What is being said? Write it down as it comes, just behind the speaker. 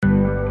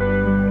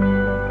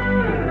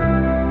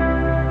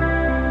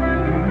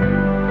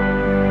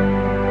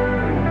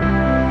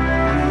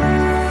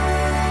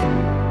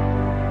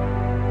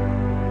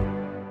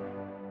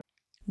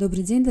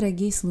Добрый день,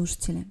 дорогие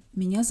слушатели.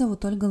 Меня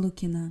зовут Ольга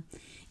Лукина.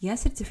 Я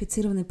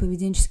сертифицированный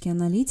поведенческий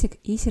аналитик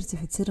и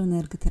сертифицированный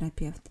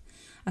эрготерапевт.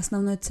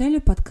 Основной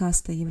целью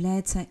подкаста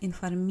является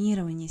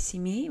информирование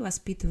семей,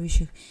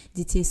 воспитывающих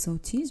детей с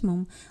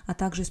аутизмом, а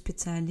также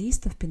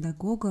специалистов,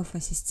 педагогов,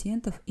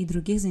 ассистентов и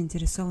других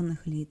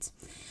заинтересованных лиц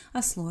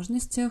о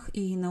сложностях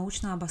и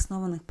научно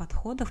обоснованных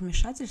подходах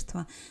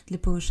вмешательства для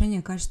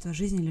повышения качества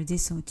жизни людей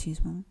с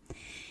аутизмом.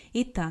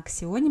 Итак,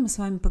 сегодня мы с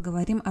вами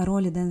поговорим о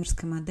роли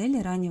денверской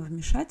модели раннего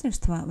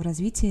вмешательства в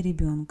развитии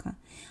ребенка.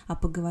 А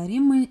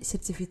поговорим мы с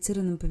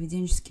сертифицированным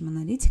поведенческим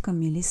аналитиком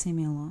Мелиссой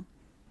Мело.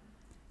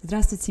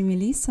 Здравствуйте,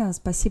 Мелисса,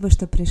 спасибо,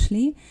 что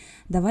пришли.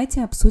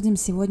 Давайте обсудим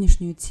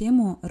сегодняшнюю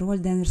тему «Роль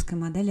денверской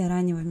модели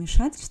раннего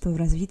вмешательства в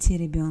развитии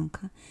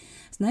ребенка».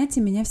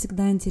 Знаете, меня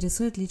всегда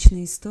интересуют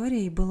личные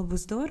истории, и было бы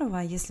здорово,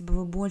 если бы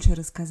вы больше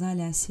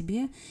рассказали о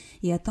себе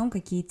и о том,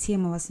 какие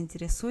темы вас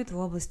интересуют в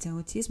области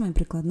аутизма и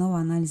прикладного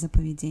анализа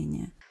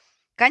поведения.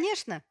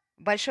 Конечно.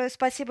 Большое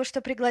спасибо, что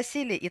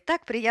пригласили. И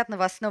так приятно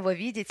вас снова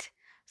видеть.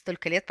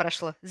 Столько лет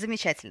прошло.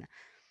 Замечательно.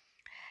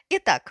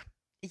 Итак,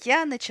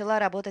 я начала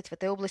работать в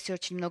этой области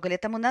очень много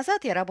лет тому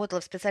назад. Я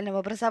работала в специальном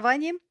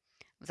образовании,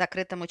 в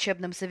закрытом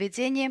учебном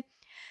заведении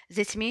с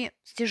детьми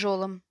с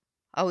тяжелым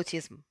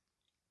аутизмом.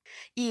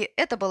 И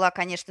это была,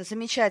 конечно,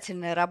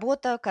 замечательная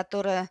работа,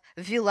 которая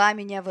ввела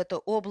меня в эту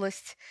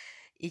область.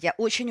 И я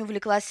очень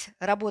увлеклась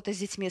работой с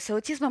детьми с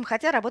аутизмом,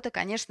 хотя работа,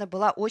 конечно,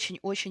 была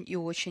очень-очень и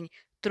очень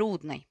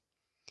трудной.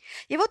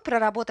 И вот,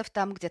 проработав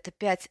там где-то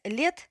 5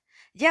 лет,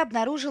 я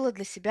обнаружила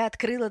для себя,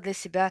 открыла для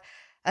себя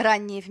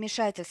раннее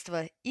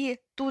вмешательство и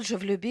тут же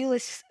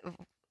влюбилась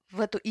в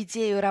эту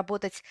идею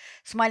работать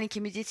с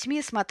маленькими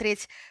детьми,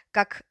 смотреть,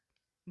 как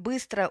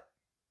быстро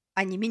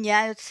они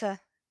меняются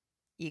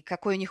и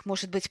какой у них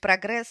может быть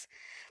прогресс.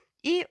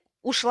 И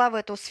ушла в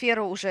эту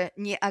сферу уже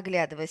не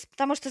оглядываясь.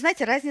 Потому что,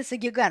 знаете, разница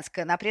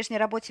гигантская. На прежней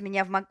работе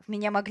меня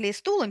могли и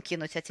стулом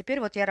кинуть, а теперь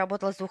вот я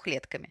работала с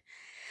двухлетками.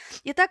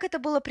 И так это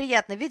было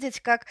приятно видеть,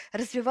 как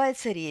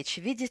развивается речь,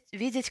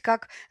 видеть,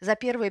 как за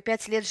первые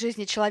 5 лет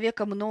жизни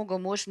человека много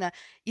можно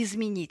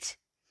изменить.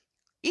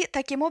 И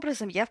таким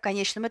образом я в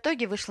конечном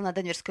итоге вышла на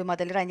донверскую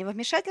модель раннего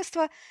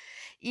вмешательства,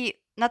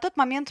 и на тот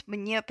момент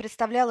мне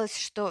представлялось,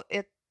 что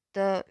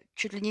это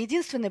чуть ли не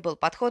единственный был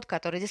подход,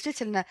 который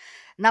действительно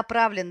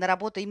направлен на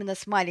работу именно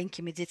с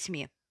маленькими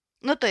детьми.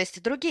 Ну, то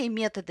есть другие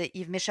методы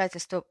и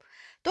вмешательства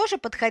тоже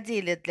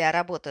подходили для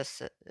работы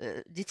с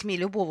детьми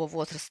любого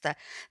возраста,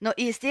 но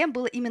ESDM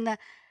было именно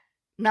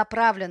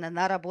направлено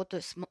на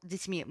работу с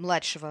детьми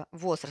младшего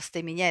возраста,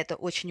 и меня это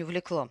очень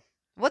увлекло.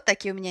 Вот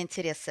такие у меня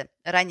интересы,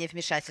 раннее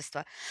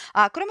вмешательство.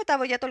 А кроме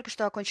того, я только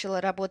что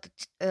окончила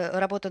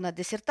работу над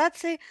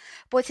диссертацией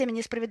по теме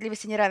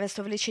несправедливости и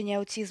неравенства в лечении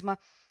аутизма.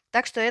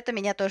 Так что это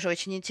меня тоже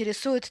очень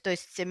интересует. То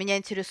есть меня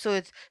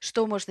интересует,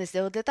 что можно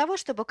сделать для того,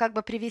 чтобы как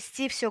бы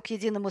привести все к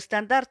единому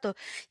стандарту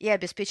и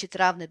обеспечить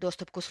равный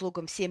доступ к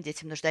услугам всем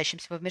детям,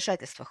 нуждающимся во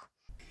вмешательствах.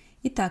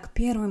 Итак,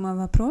 первый мой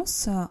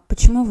вопрос.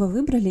 Почему вы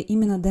выбрали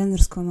именно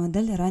денверскую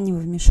модель раннего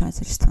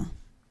вмешательства?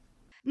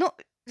 Ну,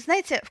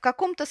 знаете, в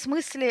каком-то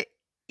смысле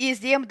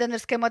ESDM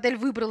денверская модель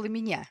выбрала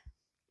меня.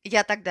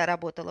 Я тогда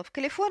работала в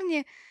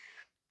Калифорнии,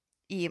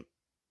 и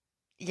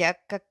я,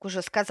 как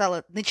уже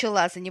сказала,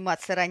 начала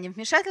заниматься ранним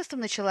вмешательством,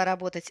 начала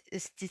работать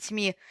с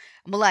детьми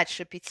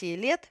младше 5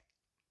 лет.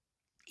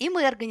 И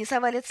мы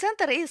организовали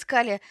центр и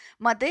искали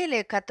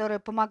модели, которые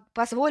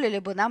позволили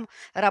бы нам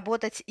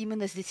работать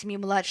именно с детьми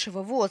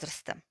младшего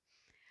возраста.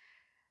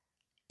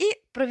 И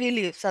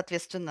провели,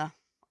 соответственно,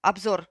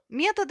 обзор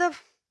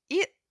методов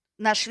и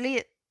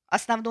нашли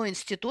основной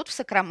институт в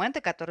Сакраменто,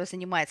 который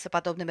занимается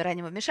подобными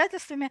ранними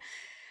вмешательствами.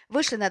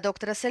 Вышли на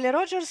доктора Селли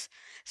Роджерс,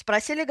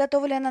 спросили,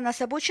 готова ли она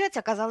нас обучать.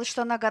 Оказалось,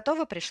 что она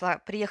готова,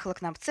 приехала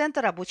к нам в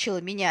центр, обучила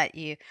меня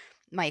и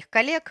моих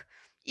коллег.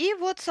 И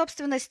вот,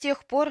 собственно, с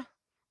тех пор,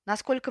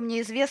 насколько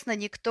мне известно,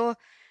 никто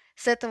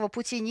с этого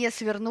пути не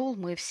свернул.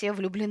 Мы все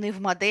влюблены в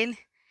модель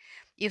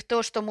и в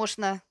то, чего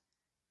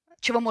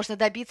можно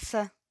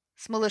добиться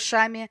с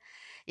малышами,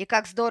 и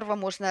как здорово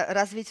можно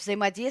развить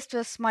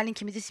взаимодействие с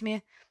маленькими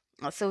детьми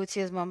с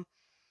аутизмом.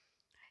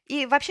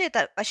 И вообще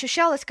это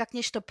ощущалось как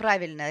нечто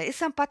правильное. И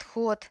сам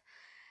подход,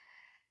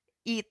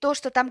 и то,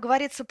 что там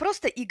говорится,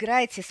 просто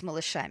играйте с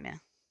малышами.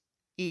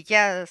 И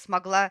я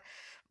смогла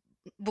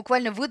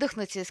буквально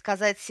выдохнуть и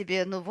сказать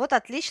себе, ну вот,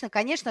 отлично,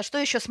 конечно, что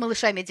еще с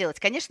малышами делать?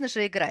 Конечно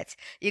же, играть.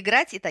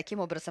 Играть и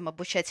таким образом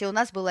обучать. И у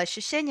нас было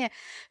ощущение,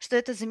 что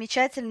это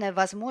замечательная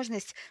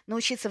возможность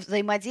научиться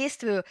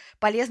взаимодействию,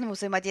 полезному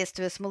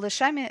взаимодействию с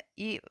малышами.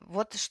 И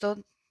вот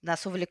что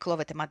нас увлекло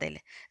в этой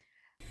модели.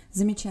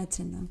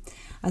 Замечательно.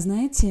 А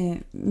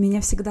знаете,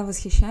 меня всегда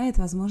восхищает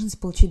возможность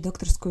получить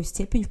докторскую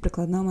степень в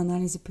прикладном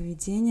анализе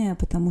поведения,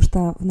 потому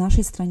что в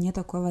нашей стране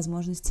такой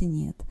возможности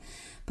нет.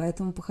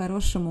 Поэтому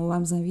по-хорошему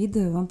вам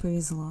завидую, вам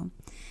повезло.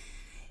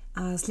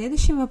 А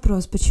следующий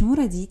вопрос. Почему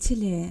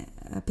родителю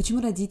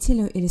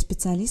или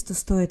специалисту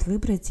стоит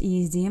выбрать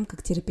ESDM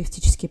как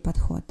терапевтический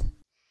подход?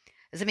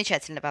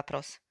 Замечательный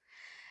вопрос.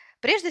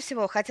 Прежде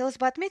всего, хотелось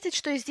бы отметить,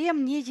 что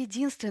ESDM не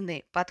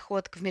единственный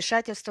подход к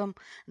вмешательствам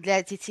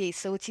для детей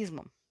с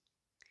аутизмом.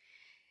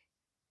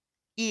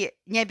 И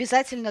не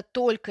обязательно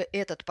только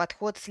этот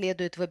подход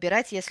следует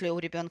выбирать, если у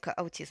ребенка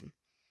аутизм.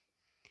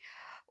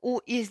 У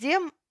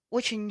ESDM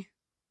очень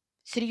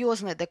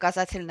серьезная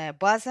доказательная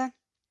база.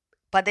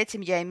 Под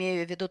этим я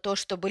имею в виду то,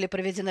 что были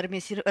проведены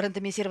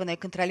рандомизированные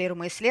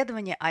контролируемые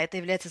исследования, а это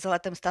является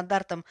золотым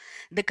стандартом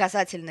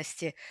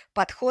доказательности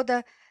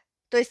подхода.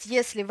 То есть,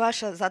 если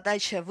ваша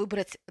задача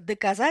выбрать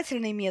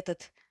доказательный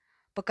метод,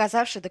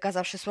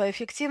 доказавший свою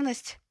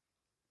эффективность,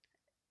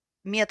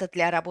 метод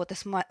для работы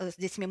с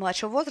детьми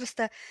младшего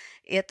возраста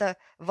 – это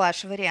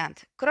ваш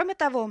вариант. Кроме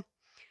того,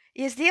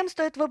 ESDM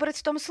стоит выбрать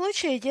в том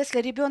случае,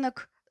 если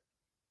ребенок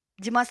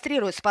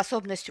демонстрирует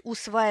способность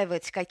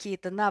усваивать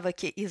какие-то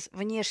навыки из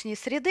внешней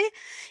среды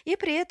и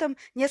при этом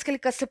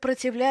несколько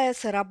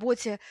сопротивляется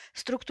работе в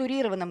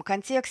структурированном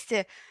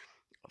контексте,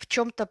 в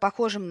чем-то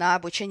похожем на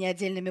обучение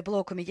отдельными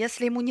блоками.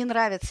 Если ему не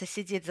нравится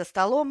сидеть за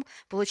столом,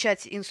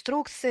 получать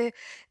инструкции,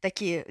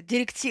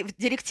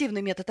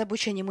 директивный метод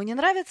обучения ему не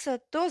нравится,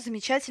 то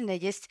замечательно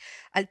есть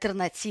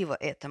альтернатива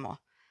этому.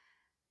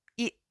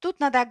 И тут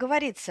надо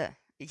оговориться.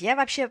 Я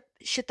вообще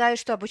считаю,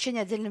 что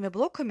обучение отдельными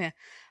блоками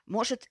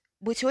может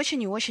быть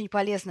очень и очень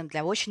полезным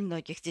для очень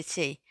многих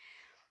детей.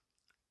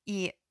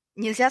 И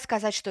нельзя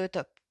сказать, что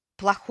это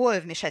плохое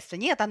вмешательство.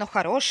 Нет, оно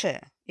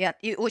хорошее.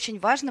 И очень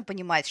важно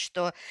понимать,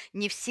 что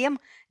не всем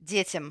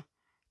детям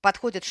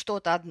подходит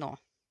что-то одно.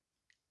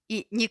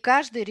 И не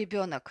каждый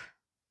ребенок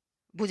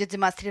будет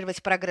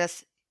демонстрировать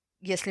прогресс,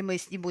 если мы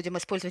с ним будем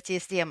использовать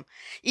ESDM.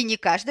 И не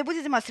каждый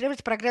будет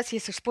демонстрировать прогресс,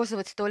 если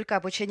использовать только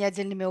обучение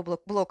отдельными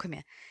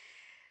блоками.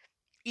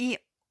 И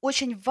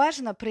очень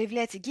важно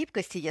проявлять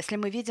гибкость, и если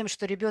мы видим,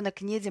 что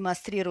ребенок не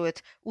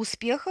демонстрирует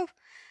успехов,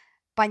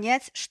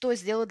 понять, что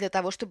сделать для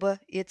того, чтобы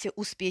эти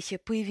успехи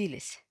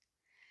появились.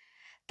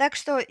 Так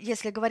что,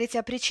 если говорить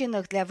о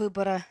причинах для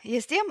выбора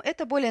ESDM,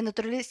 это более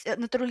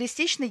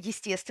натуралистичный,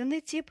 естественный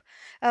тип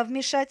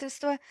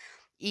вмешательства.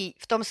 И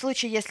в том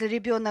случае, если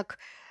ребенок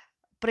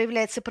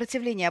проявляет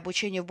сопротивление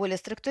обучению в более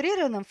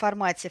структурированном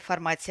формате, в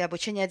формате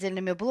обучения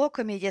отдельными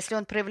блоками, если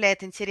он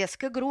проявляет интерес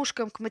к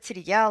игрушкам, к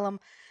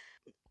материалам,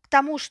 к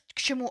тому, к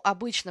чему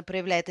обычно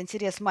проявляет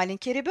интерес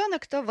маленький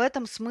ребенок, то в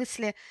этом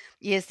смысле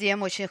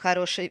ESDM очень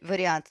хороший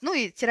вариант. Ну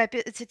и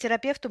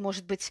терапевту,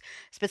 может быть,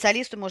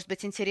 специалисту может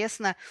быть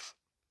интересно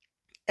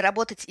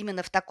работать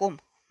именно в таком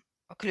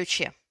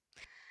ключе.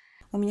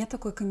 У меня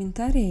такой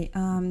комментарий.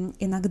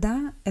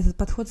 Иногда этот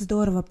подход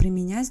здорово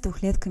применять с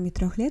двухлетками и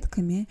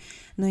трехлетками,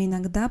 но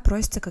иногда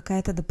просится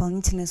какая-то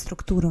дополнительная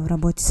структура в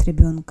работе с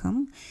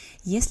ребенком.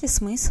 Есть ли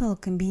смысл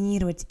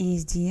комбинировать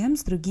ESDM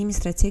с другими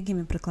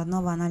стратегиями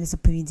прикладного анализа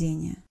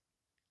поведения?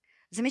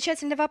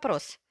 Замечательный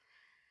вопрос.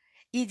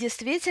 И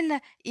действительно,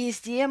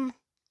 ESDM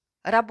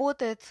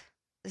работает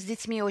с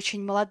детьми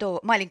очень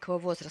маленького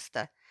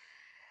возраста.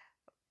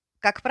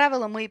 Как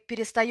правило, мы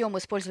перестаем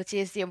использовать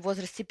ESDM в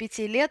возрасте 5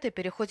 лет и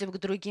переходим к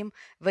другим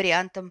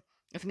вариантам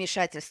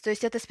вмешательств. То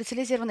есть это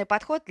специализированный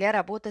подход для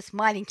работы с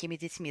маленькими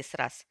детьми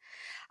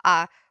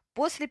А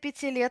после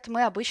 5 лет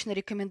мы обычно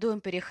рекомендуем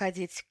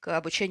переходить к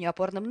обучению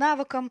опорным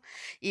навыкам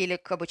или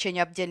к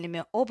обучению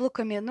отдельными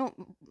облаками,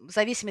 в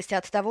зависимости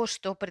от того,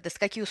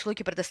 какие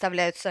услуги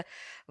предоставляются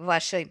в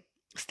вашей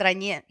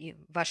стране и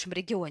в вашем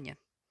регионе.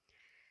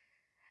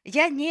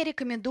 Я не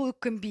рекомендую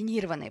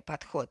комбинированный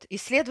подход.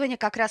 Исследования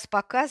как раз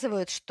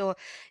показывают, что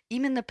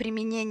именно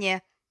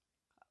применение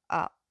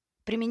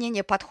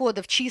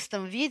подхода в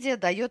чистом виде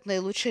дает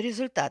наилучшие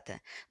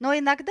результаты. Но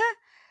иногда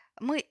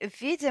мы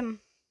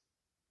видим,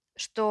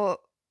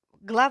 что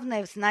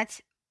главное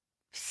знать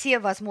все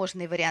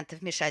возможные варианты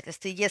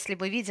вмешательства. И если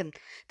мы видим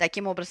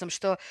таким образом,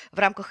 что в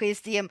рамках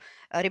ESDM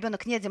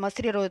ребенок не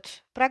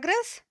демонстрирует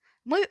прогресс,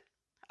 мы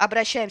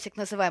обращаемся к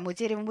называемому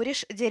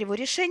дереву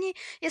решений,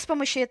 и с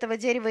помощью этого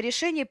дерева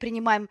решений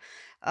принимаем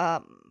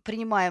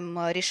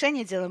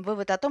решение, делаем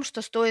вывод о том,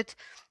 что стоит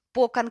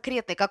по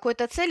конкретной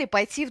какой-то цели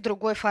пойти в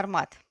другой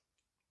формат.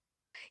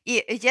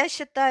 И я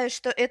считаю,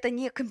 что это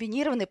не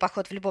комбинированный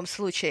подход в любом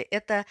случае,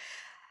 это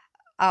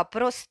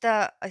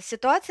просто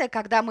ситуация,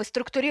 когда мы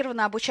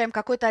структурированно обучаем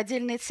какой-то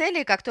отдельной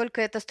цели, и как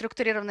только эта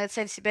структурированная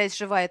цель себя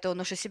изживает, и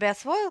он уже себя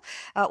освоил,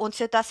 он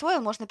все это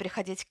освоил, можно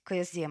переходить к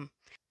ESDM.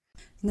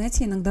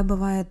 Знаете, иногда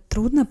бывает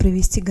трудно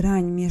провести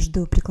грань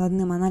между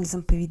прикладным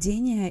анализом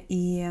поведения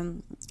и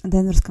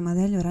денверской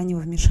моделью раннего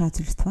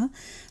вмешательства.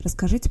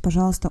 Расскажите,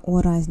 пожалуйста,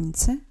 о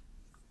разнице.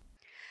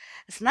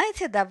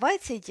 Знаете,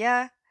 давайте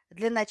я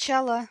для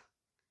начала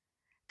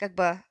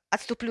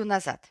отступлю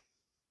назад.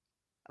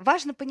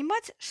 Важно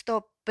понимать,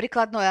 что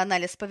прикладной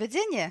анализ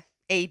поведения,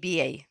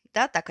 ABA,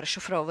 так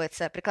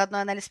расшифровывается,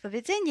 прикладной анализ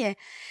поведения,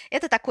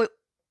 это такой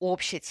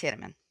общий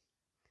термин.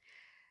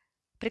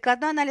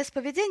 Прикладной анализ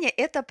поведения –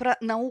 это про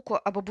науку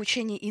об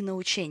обучении и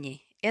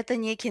научении. Это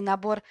некий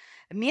набор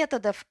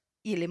методов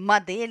или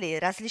моделей,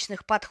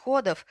 различных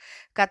подходов,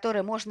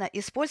 которые можно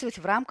использовать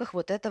в рамках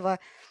этой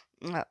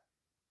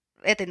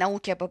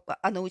науки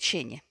о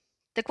научении.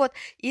 Так вот,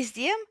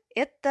 ESDM –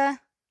 это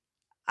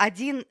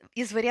один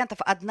из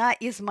вариантов, одна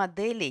из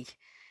моделей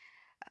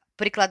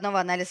прикладного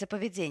анализа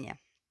поведения.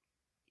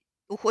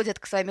 уходят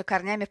к своими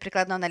корнями в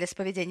прикладной анализ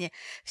поведения.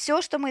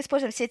 Все, что мы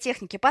используем, все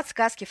техники,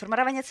 подсказки,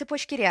 формирование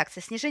цепочки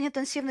реакций, снижение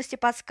интенсивности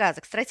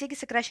подсказок, стратегии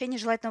сокращения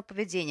желательного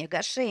поведения,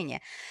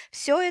 гашения,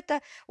 все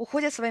это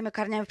уходит своими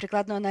корнями в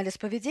прикладной анализ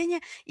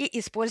поведения и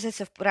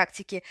используется в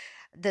практике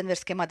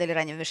Денверской модели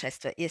раннего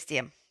вмешательства,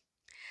 ESDM.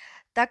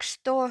 Так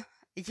что,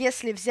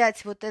 если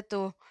взять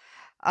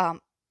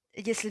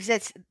если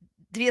взять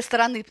две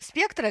стороны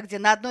спектра, где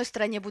на одной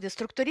стороне будут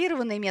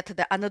структурированные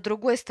методы, а на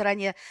другой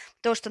стороне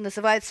то, что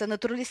называется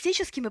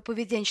натуралистическими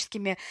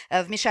поведенческими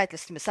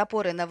вмешательствами с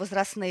опорой на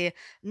возрастные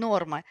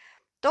нормы,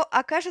 то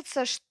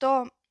окажется,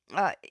 что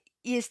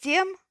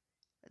ESDM,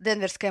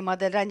 Денверская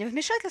модель раннего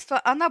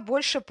вмешательства, она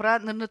больше про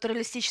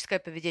натуралистическое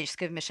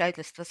поведенческое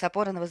вмешательство с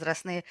опорой на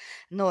возрастные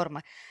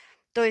нормы.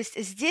 То есть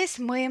здесь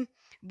мы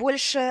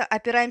больше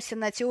опираемся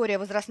на теорию о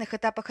возрастных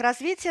этапах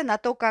развития, на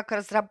то, как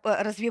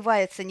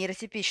развивается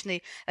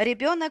нейротипичный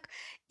ребенок,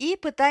 и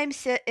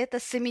пытаемся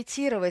это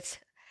сымитировать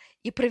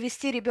и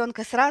провести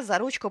ребенка сразу за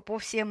ручку по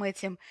всем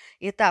этим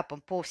этапам,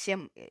 по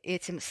всем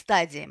этим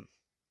стадиям.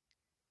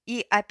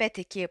 И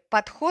опять-таки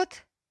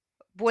подход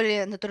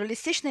более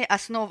натуралистичный,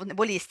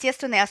 более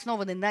естественный,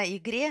 основанный на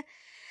игре.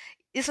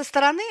 И со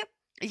стороны,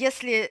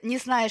 если не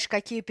знаешь,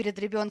 какие перед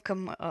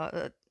ребенком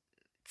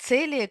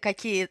цели,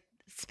 какие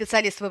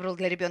специалист выбрал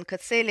для ребенка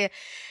цели,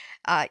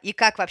 и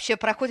как вообще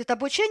проходит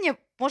обучение,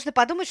 можно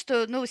подумать,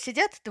 что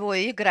сидят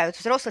двое и играют,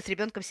 взрослый с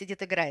ребенком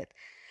сидит, играет.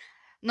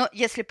 Но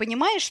если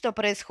понимаешь, что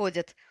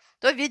происходит,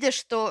 то видишь,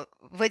 что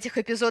в этих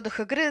эпизодах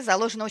игры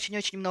заложено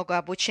очень-очень много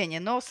обучения.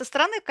 Но со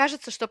стороны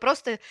кажется, что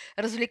просто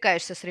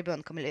развлекаешься с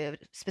ребенком, или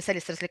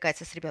специалист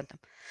развлекается с ребенком.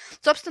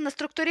 Собственно,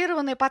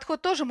 структурированный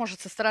подход тоже может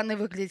со стороны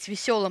выглядеть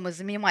веселым и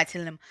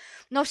занимательным,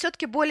 но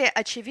все-таки более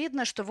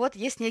очевидно, что вот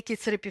есть некий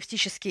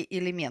терапевтический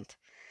элемент.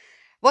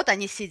 Вот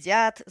они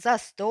сидят за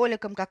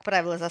столиком, как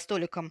правило, за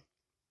столиком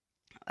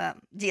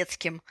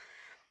детским,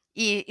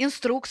 и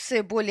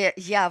инструкции более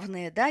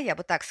явные, да, я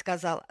бы так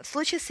сказала. В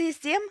случае с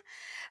ESDM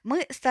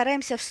мы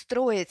стараемся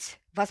встроить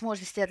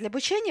возможности для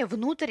обучения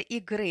внутрь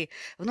игры,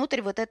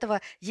 внутрь вот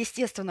этого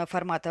естественного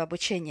формата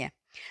обучения.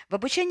 В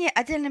обучении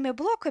отдельными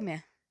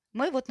блоками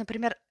мы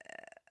например,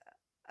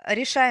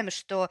 решаем,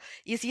 что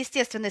из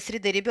естественной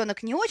среды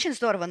ребенок не очень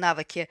здорово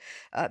навыки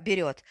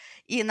берет,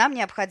 и нам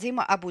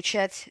необходимо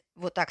обучать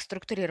вот так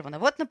структурированно.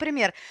 Вот,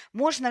 например,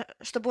 можно,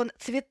 чтобы он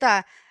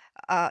цвета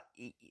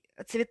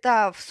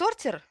в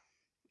сортир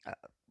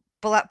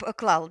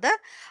клал, да,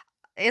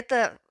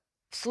 это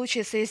в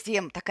случае с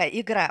ESDM такая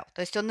игра.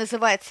 То есть он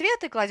называет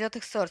цвет и кладет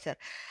их в сортир.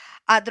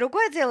 А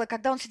другое дело,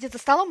 когда он сидит за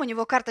столом, у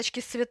него карточки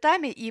с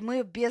цветами, и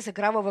мы без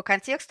игрового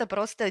контекста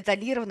просто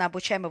изолированно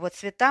обучаем его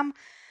цветам.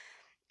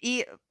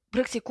 И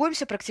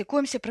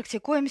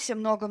практикуемся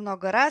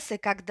много-много раз, и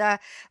когда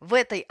в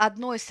этой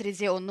одной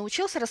среде он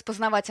научился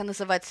распознавать и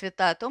называть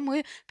цвета, то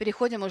мы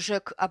переходим уже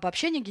к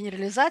обобщению,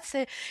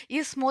 генерализации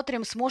и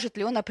смотрим, сможет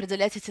ли он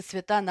определять эти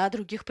цвета на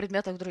других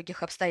предметах, в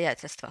других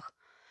обстоятельствах.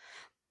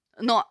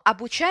 Но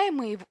обучаем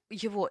мы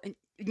его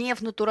не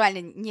в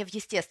натуральной, не в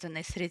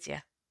естественной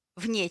среде,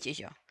 вне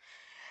ее.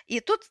 И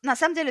тут, на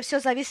самом деле, все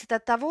зависит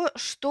от того,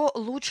 что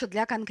лучше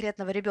для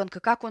конкретного ребенка,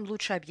 как он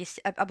лучше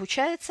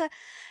обучается,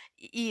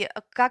 и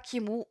как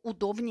ему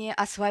удобнее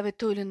осваивать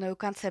ту или иную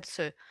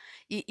концепцию.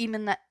 И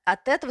именно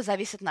от этого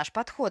зависит наш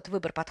подход,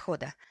 выбор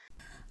подхода.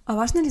 А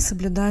важно ли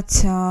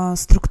соблюдать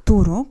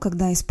структуру,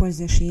 когда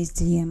используешь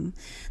ESDM?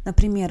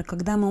 Например,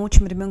 когда мы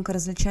учим ребенка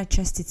различать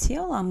части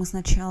тела, мы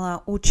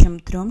сначала учим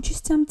 3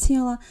 частям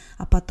тела,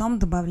 а потом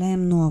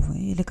добавляем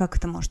новые. Или как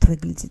это может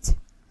выглядеть?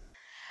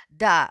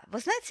 Да, вы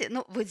знаете,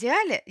 в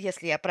идеале,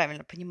 если я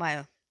правильно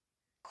понимаю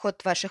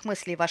ход ваших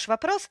мыслей и ваш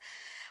вопрос,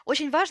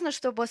 очень важно,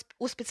 чтобы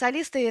у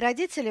специалиста и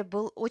родителя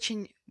был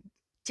очень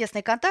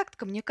тесный контакт,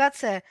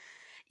 коммуникация,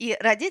 и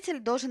родитель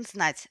должен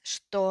знать,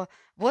 что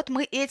вот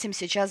мы этим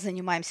сейчас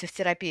занимаемся в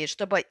терапии,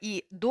 чтобы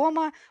и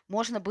дома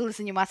можно было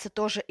заниматься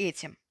тоже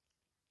этим.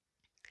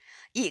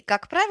 И,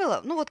 как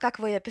правило, как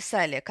вы и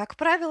описали, как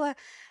правило,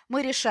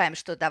 мы решаем,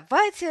 что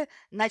давайте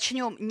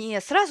начнем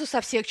не сразу со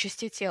всех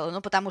частей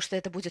тела, потому что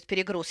это будет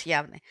перегруз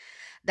явный.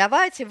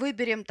 Давайте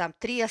выберем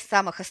 3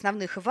 самых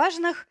основных и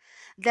важных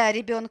для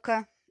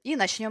ребенка и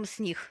начнем с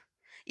них.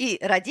 И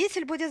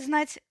родитель будет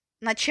знать,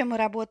 над чем мы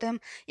работаем,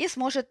 и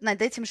сможет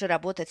над этим же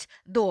работать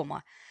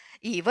дома.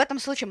 И в этом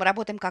случае мы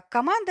работаем как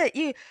команда,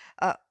 и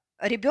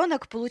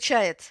ребенок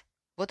получает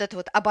вот это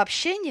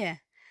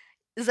обобщение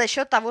за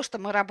счет того, что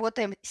мы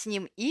работаем с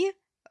ним и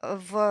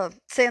в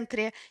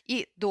центре,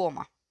 и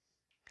дома.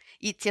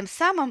 И тем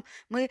самым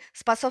мы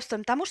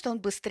способствуем тому, что он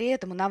быстрее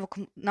этому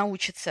навыку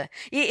научится.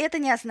 И это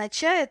не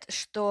означает,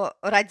 что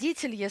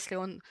родитель, если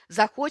он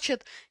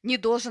захочет, не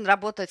должен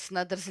работать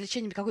над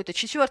развлечением какой-то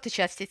 4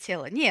 части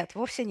тела. Нет,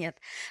 вовсе нет.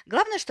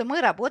 Главное, что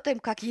мы работаем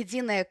как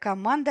единая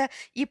команда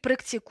и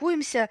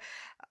практикуемся,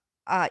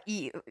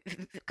 и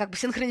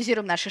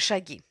синхронизируем наши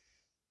шаги.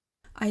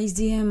 А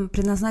ESDM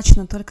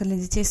предназначена только для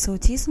детей с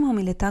аутизмом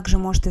или также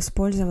может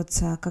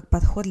использоваться как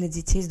подход для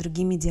детей с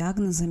другими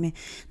диагнозами,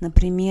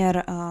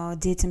 например,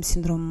 детям с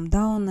синдромом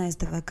Дауна,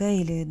 СДВГ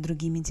или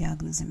другими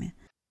диагнозами?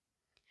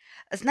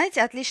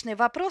 Знаете, отличный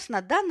вопрос.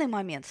 На данный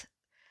момент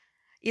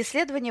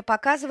исследования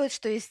показывают,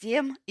 что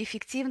SDM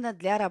эффективно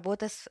для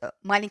работы с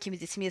маленькими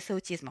детьми с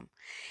аутизмом.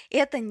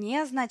 Это не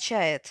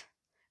означает,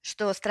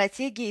 что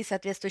стратегии и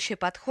соответствующий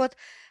подход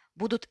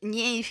будут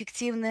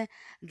неэффективны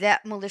для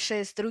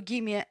малышей с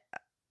другими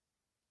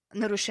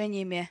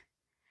нарушениями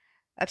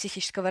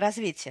психического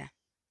развития.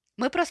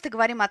 Мы просто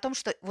говорим о том,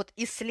 что вот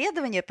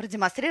исследования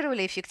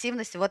продемонстрировали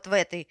эффективность вот в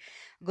этой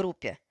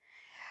группе.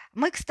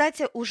 Мы,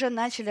 кстати, уже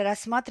начали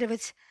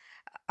рассматривать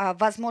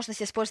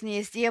возможность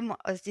использования SDM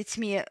с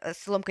детьми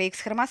с ломкой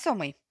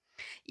X-хромосомой.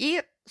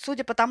 И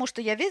судя по тому,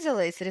 что я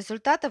видела из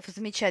результатов,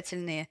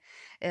 замечательные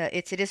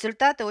эти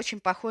результаты, очень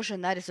похожи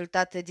на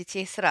результаты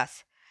детей с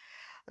РАС.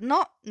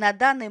 Но на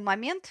данный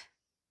момент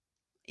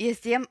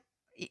ESDM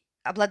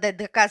обладает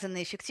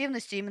доказанной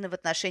эффективностью именно в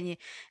отношении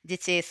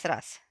детей с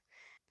РАС.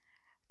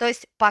 То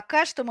есть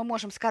пока что мы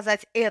можем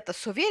сказать это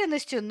с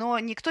уверенностью, но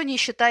никто не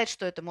считает,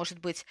 что это может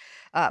быть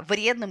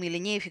вредным или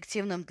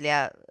неэффективным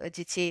для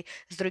детей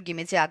с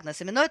другими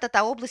диагнозами. Но это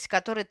та область, в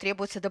которой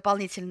требуются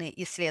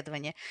дополнительные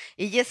исследования.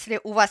 И если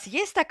у вас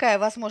есть такая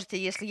возможность, и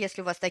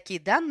если у вас такие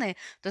данные,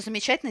 то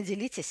замечательно,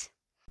 делитесь.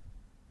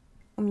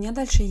 У меня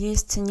дальше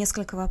есть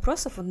несколько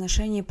вопросов в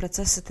отношении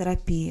процесса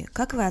терапии.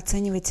 Как вы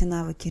оцениваете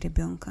навыки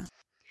ребенка?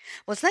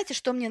 Вот знаете,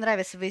 что мне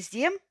нравится в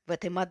SDM, в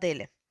этой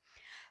модели?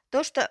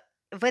 То, что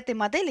в этой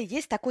модели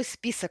есть такой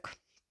список.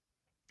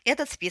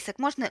 Этот список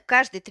можно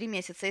каждые 3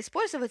 месяца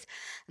использовать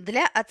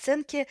для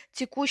оценки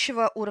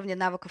текущего уровня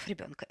навыков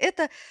ребенка.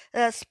 Это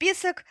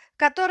список,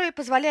 который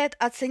позволяет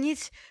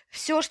оценить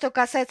все, что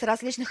касается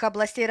различных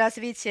областей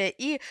развития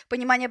и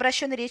понимания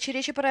обращенной речи,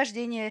 речи по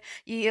рождению,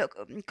 и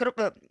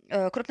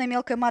крупная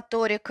мелкая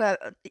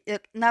моторика,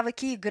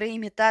 навыки игры,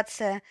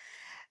 имитация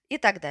и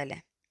так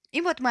далее.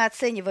 И вот мы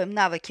оцениваем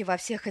навыки во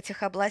всех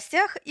этих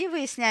областях и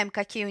выясняем,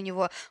 какие у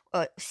него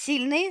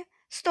сильные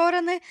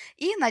стороны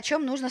и на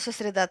чем нужно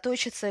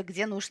сосредоточиться,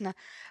 где нужно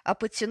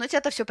подтянуть.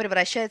 Это все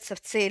превращается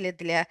в цели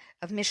для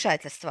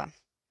вмешательства.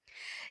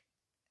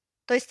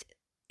 То есть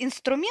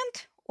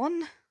инструмент,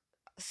 он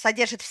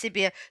содержит в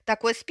себе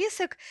такой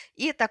список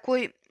и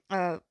такое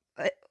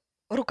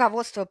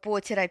руководство по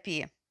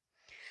терапии.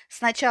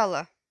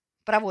 Сначала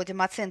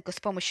проводим оценку с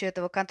помощью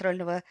этого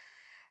контрольного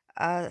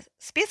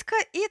списка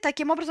и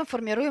таким образом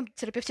формируем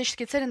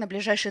терапевтические цели на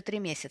ближайшие 3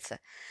 месяца.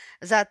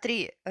 За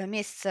 3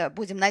 месяца,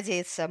 будем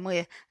надеяться,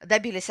 мы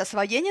добились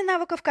освоения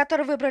навыков,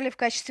 которые выбрали в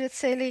качестве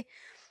целей,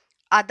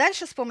 а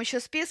дальше с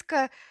помощью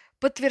списка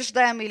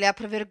подтверждаем или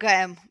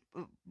опровергаем,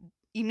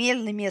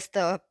 имел ли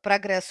место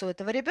прогресс у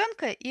этого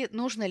ребенка и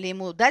нужно ли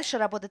ему дальше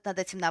работать над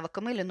этим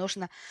навыком или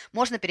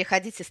можно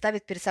переходить и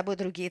ставить перед собой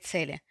другие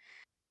цели.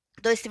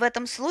 То есть в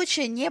этом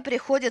случае не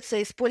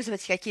приходится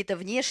использовать какие-то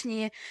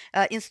внешние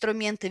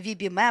инструменты,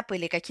 VB-Map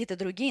или какие-то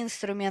другие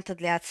инструменты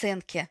для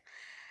оценки.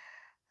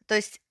 То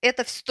есть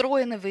это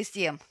встроено в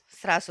SDM,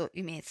 сразу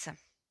имеется.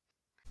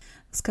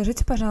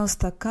 Скажите,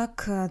 пожалуйста,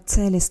 как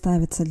цели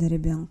ставятся для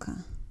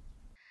ребенка?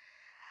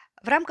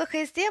 В рамках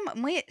SDM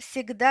мы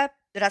всегда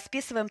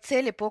расписываем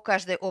цели по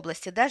каждой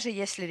области. Даже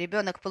если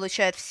ребенок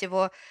получает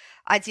всего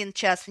 1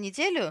 час в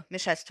неделю,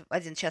 вмешательство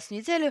 1 час в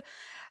неделю,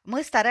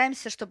 мы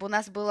стараемся, чтобы у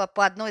нас было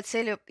по одной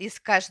цели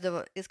из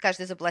каждой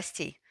из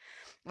областей.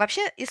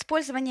 Вообще,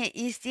 использование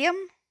SDM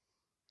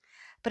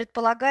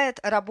предполагает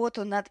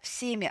работу над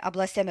всеми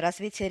областями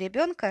развития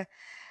ребенка,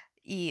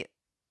 и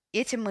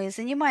этим мы и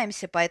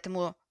занимаемся,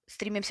 поэтому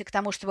стремимся к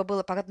тому, чтобы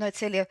было по одной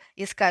цели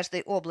из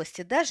каждой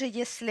области. Даже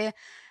если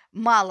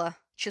мало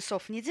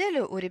часов в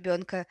неделю у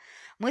ребенка,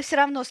 мы все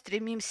равно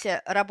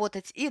стремимся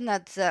работать и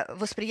над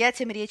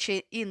восприятием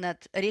речи, и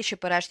над речью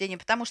по рождению,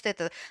 потому что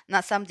это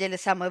на самом деле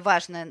самое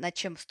важное, над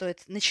чем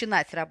стоит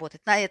начинать работать.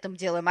 На этом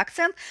делаем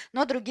акцент,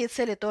 но другие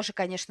цели тоже,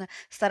 конечно,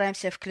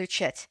 стараемся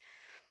включать.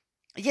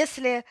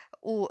 Если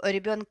у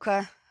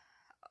ребенка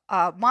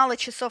мало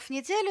часов в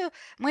неделю,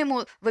 мы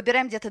ему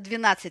выбираем где-то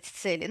 12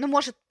 целей. Ну,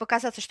 может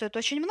показаться, что это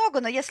очень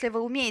много, но если вы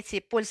умеете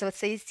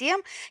пользоваться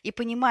SDM и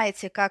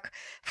понимаете, как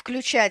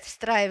включать,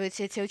 встраивать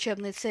эти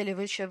учебные цели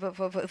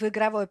в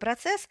игровой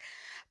процесс,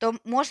 то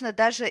можно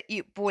даже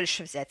и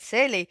больше взять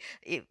целей.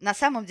 И на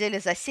самом деле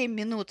за 7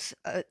 минут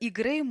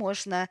игры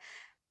можно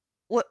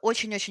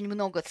очень-очень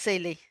много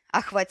целей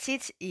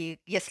охватить, и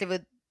если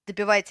вы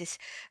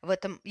добиваетесь в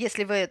этом,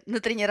 если вы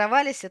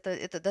натренировались,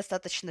 это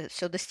достаточно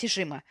все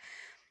достижимо.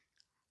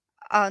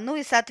 Ну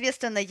и,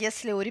 соответственно,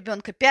 если у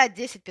ребенка 5,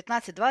 10,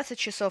 15, 20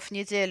 часов в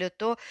неделю,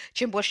 то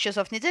чем больше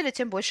часов в неделю,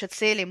 тем больше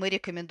целей мы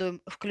рекомендуем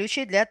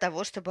включить для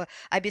того, чтобы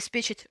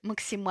обеспечить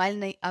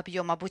максимальный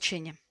объем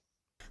обучения.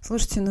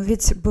 Слушайте, но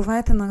ведь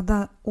бывает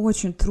иногда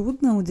очень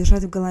трудно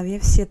удержать в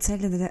голове все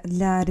цели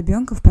для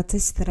ребенка в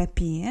процессе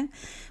терапии.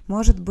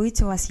 Может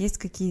быть, у вас есть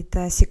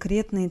какие-то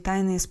секретные,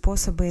 тайные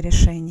способы и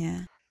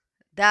решения?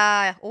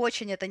 Да,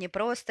 очень это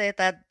непросто.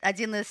 Это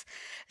один из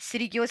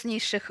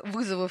серьезнейших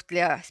вызовов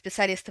для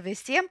специалистов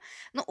STEM.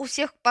 Ну, у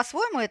всех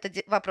по-своему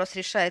этот вопрос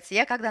решается.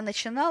 Я когда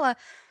начинала,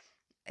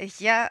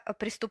 я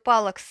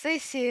приступала к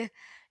сессии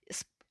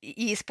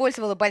и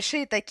использовала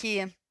большие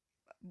такие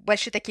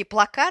большие такие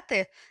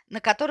плакаты, на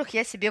которых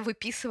я себе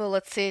выписывала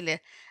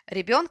цели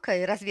ребенка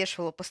и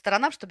развешивала по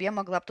сторонам, чтобы я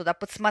могла туда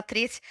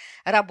подсмотреть,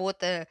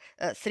 работая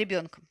с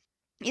ребенком.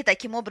 И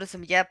таким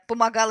образом я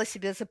помогала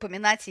себе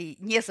запоминать и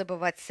не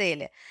забывать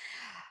цели.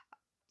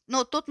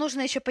 Но тут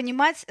нужно еще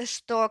понимать,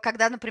 что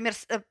когда, например,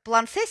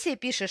 план сессии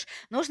пишешь,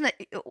 нужно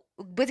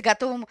быть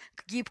готовым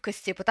к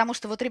гибкости, потому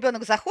что вот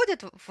ребенок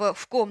заходит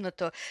в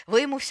комнату,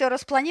 вы ему все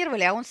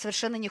распланировали, а он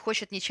совершенно не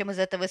хочет ничем из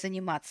этого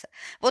заниматься.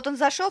 Вот он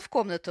зашел в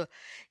комнату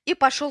и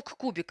пошел к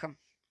кубикам.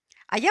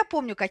 А я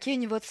помню, какие у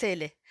него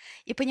цели.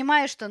 И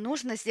понимаю, что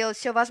нужно сделать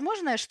все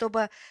возможное,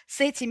 чтобы с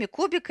этими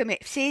кубиками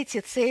все эти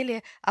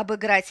цели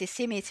обыграть и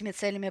всеми этими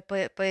целями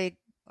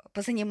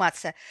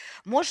позаниматься.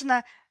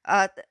 Можно,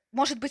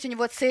 может быть, у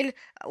него цель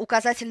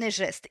указательный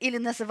жест, или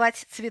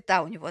называть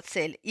цвета у него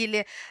цель,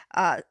 или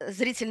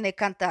зрительный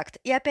контакт.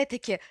 И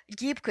опять-таки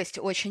гибкость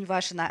очень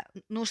важна.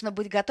 Нужно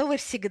быть готовой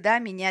всегда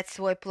менять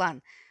свой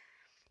план.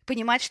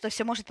 Понимать, что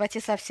все может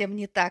пойти совсем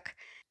не так.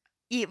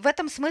 И в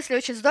этом смысле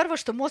очень здорово,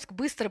 что мозг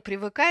быстро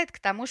привыкает к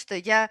тому, что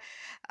я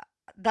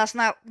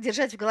должна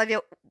держать в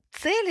голове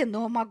цели,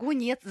 но могу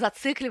не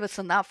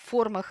зацикливаться на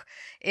формах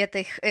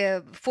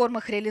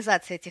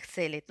реализации этих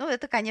целей. Ну,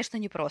 это, конечно,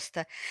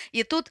 непросто.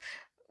 И тут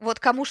вот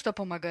кому что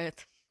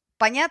помогает.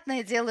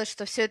 Понятное дело,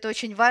 что все это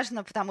очень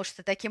важно, потому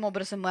что таким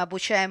образом мы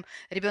обучаем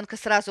ребенка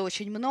сразу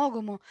очень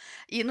многому,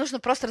 и нужно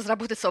просто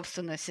разработать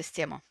собственную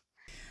систему.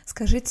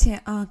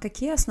 Скажите, а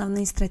какие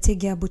основные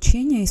стратегии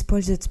обучения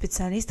использует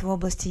специалист в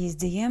области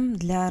ESDM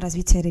для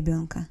развития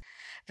ребенка?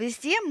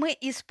 Везде мы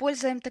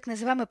используем так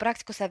называемую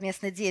практику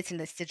совместной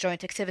деятельности,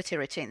 Joint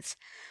Activity Routines.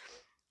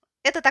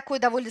 Это такой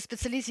довольно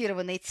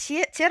специализированный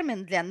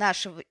термин для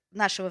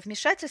нашего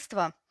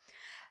вмешательства.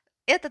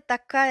 Это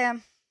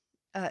такая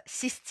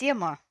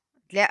система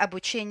для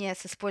обучения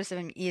с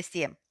использованием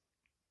ESDM.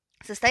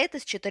 Состоит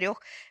из 4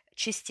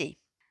 частей.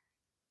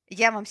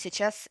 Я вам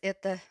сейчас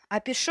это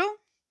опишу.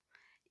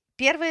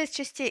 Первая из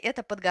частей –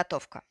 это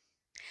подготовка.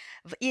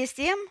 В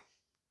ESDM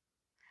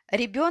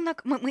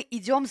мы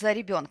идем за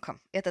ребенком.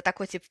 Это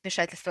такой тип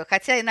вмешательства.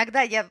 Хотя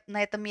иногда я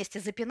на этом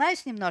месте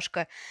запинаюсь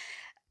немножко.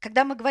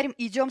 Когда мы говорим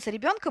 «идем за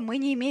ребенком», мы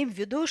не имеем в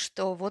виду,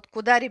 что вот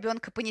куда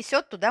ребенка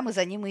понесет, туда мы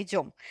за ним и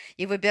идем.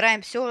 И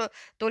выбираем все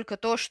только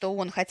то, что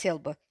он хотел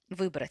бы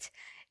выбрать.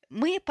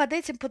 Мы под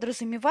этим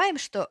подразумеваем,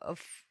 что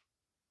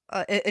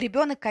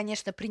ребенок,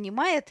 конечно,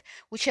 принимает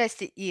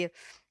участие и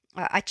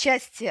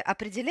отчасти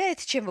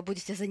определяет, чем вы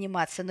будете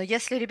заниматься, но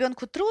если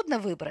ребенку трудно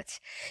выбрать,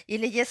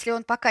 или если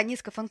он пока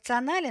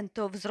низкофункционален,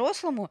 то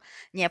взрослому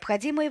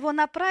необходимо его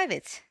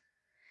направить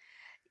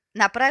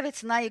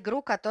на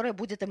игру, которая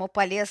будет ему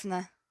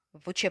полезна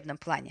в учебном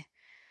плане.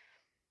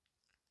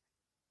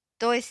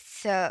 То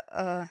есть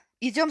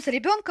идем за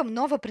ребенком,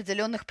 но в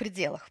определенных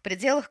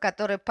пределах,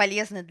 которые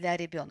полезны для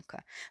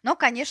ребенка. Но,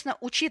 конечно,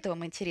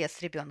 учитываем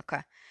интерес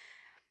ребенка.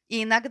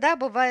 И иногда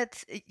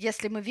бывает,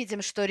 если мы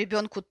видим, что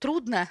ребенку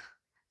трудно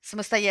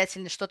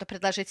самостоятельно что-то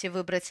предложить и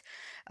выбрать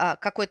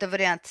какой-то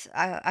вариант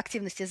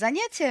активности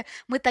занятия,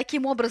 мы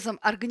таким образом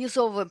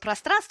организовываем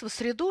пространство,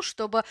 среду,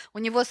 чтобы у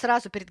него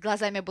сразу перед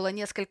глазами было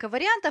несколько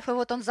вариантов, и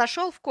вот он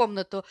зашел в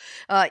комнату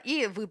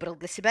и выбрал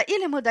для себя.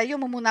 Или мы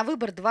даем ему на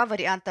выбор 2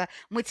 варианта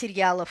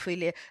материалов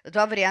или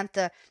 2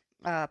 варианта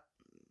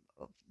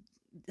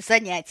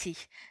занятий,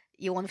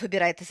 и он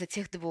выбирает из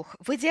этих 2.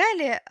 В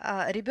идеале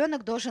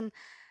ребенок должен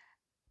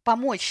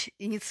помочь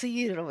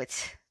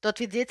инициировать тот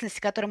вид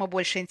деятельности, который ему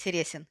больше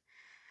интересен.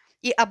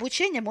 И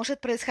обучение может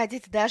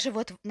происходить даже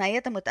вот на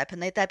этом этапе,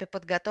 на этапе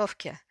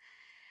подготовки.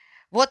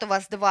 Вот у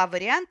вас 2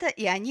 варианта,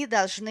 и они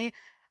должны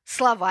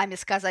словами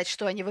сказать,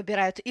 что они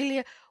выбирают,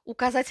 или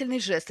указательный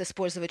жест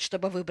использовать,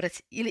 чтобы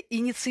выбрать, или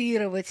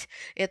инициировать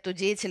эту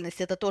деятельность.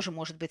 Это тоже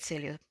может быть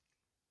целью.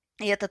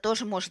 И это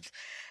тоже может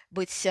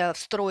быть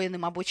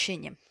встроенным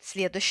обучением.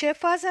 Следующая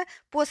фаза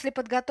после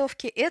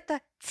подготовки – это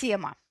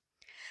тема.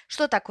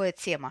 Что такое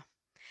тема?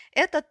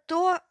 Это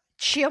то,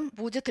 чем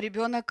будет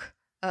ребенок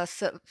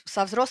со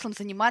взрослым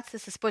заниматься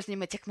с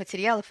использованием этих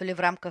материалов или в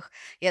рамках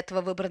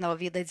этого выбранного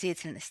вида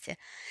деятельности.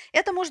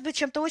 Это может быть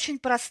чем-то очень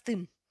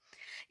простым.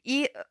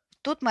 И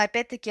тут мы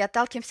опять-таки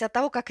отталкиваемся от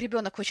того, как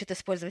ребенок хочет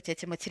использовать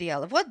эти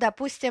материалы. Вот,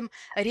 допустим,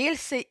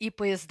 рельсы и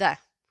поезда.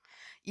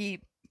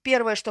 И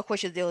первое, что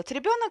хочет делать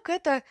ребенок,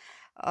 это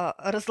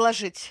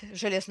разложить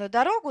железную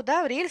дорогу,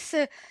 да,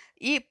 рельсы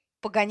и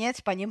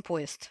погонять по ним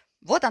поезд.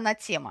 Вот она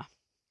тема.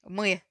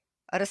 Мы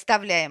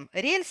расставляем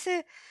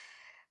рельсы,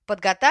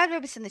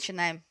 подготавливаемся,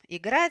 начинаем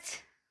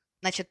играть.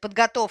 Значит,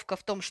 подготовка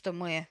в том, что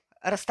мы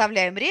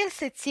расставляем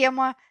рельсы,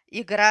 тема –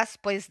 игра с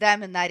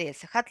поездами на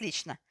рельсах.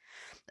 Отлично.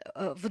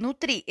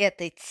 Внутри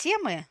этой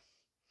темы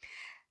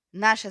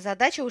наша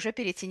задача уже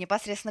перейти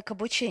непосредственно к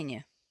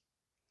обучению.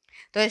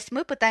 То есть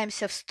мы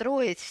пытаемся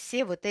встроить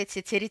все вот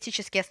эти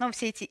теоретические основы,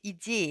 все эти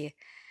идеи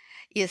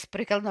из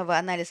прикладного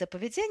анализа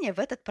поведения в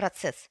этот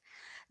процесс.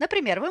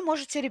 Например, вы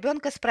можете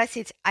ребенка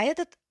спросить, а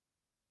этот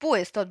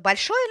поезд, он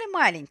большой или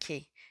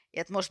маленький?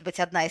 Это может быть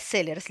одна из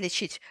целей –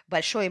 различить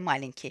большой и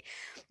маленький.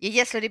 И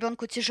если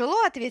ребенку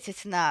тяжело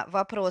ответить на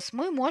вопрос,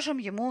 мы можем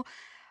ему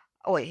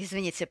Ой,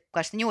 извините,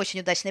 кажется, не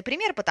очень удачный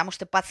пример, потому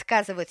что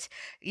подсказывать,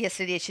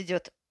 если речь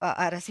идет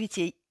о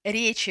развитии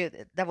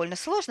речи, довольно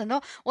сложно,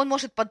 но он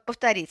может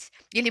повторить.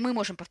 Или мы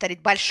можем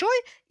повторить большой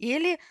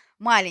или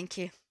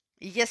маленький.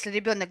 И если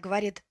ребенок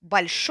говорит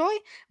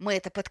большой, мы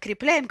это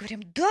подкрепляем,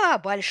 говорим, да,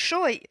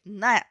 большой,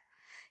 на,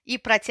 и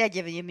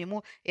протягиваем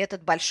ему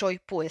этот большой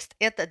поезд.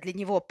 Это для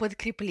него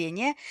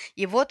подкрепление.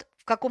 И вот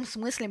в каком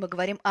смысле мы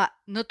говорим о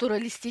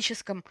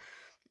натуралистическом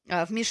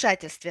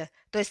вмешательстве.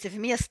 То есть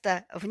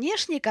вместо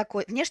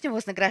внешнего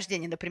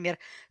вознаграждения, например,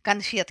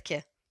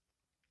 конфетки,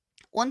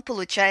 он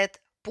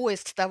получает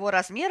поезд того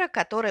размера,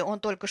 который он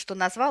только что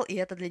назвал, и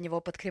это для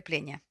него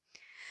подкрепление.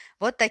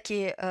 Вот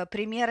такие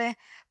примеры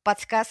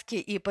подсказки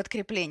и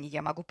подкреплений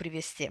я могу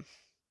привести.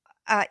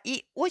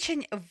 И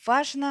очень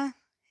важно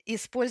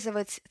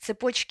использовать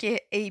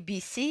цепочки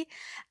ABC,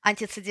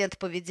 антецедент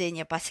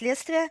поведения,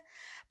 последствия.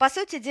 По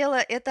сути дела,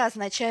 это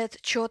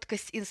означает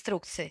четкость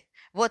инструкций.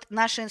 Вот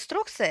наша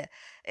инструкция–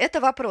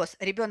 это вопрос,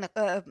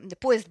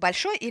 поезд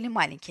большой или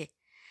маленький.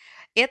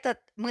 Это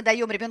мы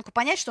даем ребенку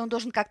понять, что он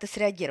должен как-то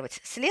среагировать.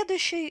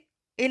 Следующий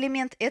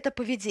элемент– это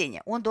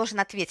поведение. Он должен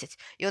ответить,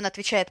 и он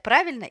отвечает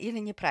правильно или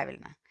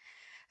неправильно.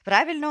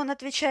 Правильно он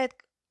отвечает,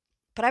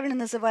 правильно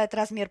называет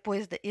размер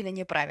поезда или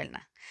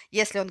неправильно.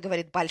 Если он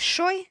говорит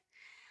 «большой»,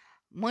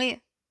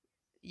 мы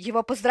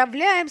его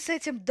поздравляем с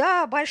этим.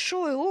 Да,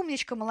 большой,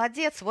 умничка,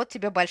 молодец, вот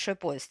тебе большой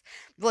поезд.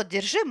 Вот,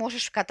 держи,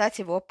 можешь катать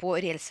его по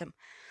рельсам.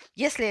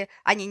 Если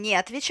они не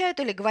отвечают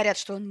или говорят,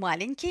 что он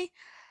маленький,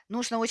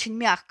 нужно очень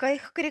мягко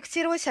их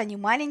корректировать. Они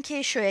маленькие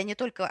еще, и они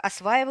только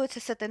осваиваются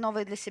с этой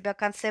новой для себя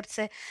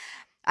концепцией.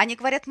 Они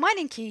говорят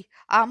 «маленький»,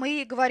 а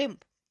мы говорим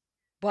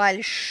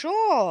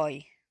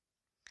 «большой».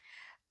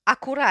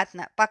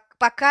 Аккуратно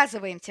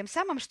показываем тем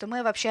самым, что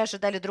мы вообще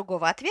ожидали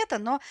другого ответа,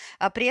 но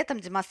при этом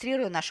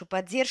демонстрируя нашу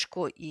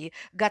поддержку и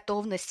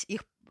готовность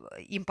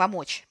им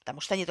помочь, потому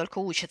что они только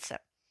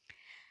учатся.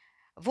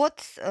 Вот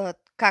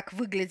как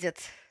выглядит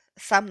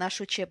сам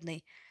наш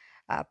учебный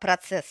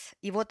процесс.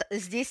 И вот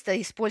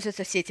здесь-то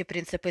используются все эти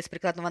принципы из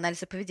прикладного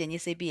анализа поведения,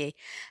 из ABA.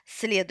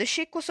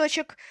 Следующий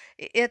кусочек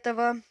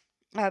этого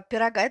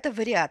пирога– это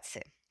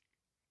вариации.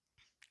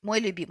 Мой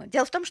любимый.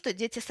 Дело в том, что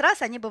дети с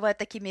раз, они бывают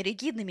такими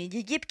ригидными,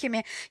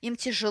 негибкими, им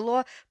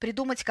тяжело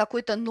придумать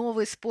какой-то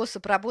новый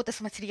способ работы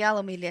с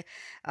материалом или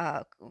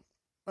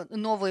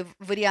новый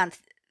вариант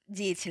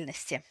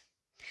деятельности.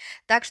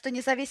 Так что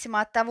независимо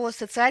от того,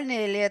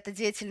 социальная ли это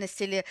деятельность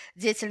или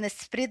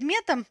деятельность с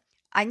предметом,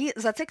 они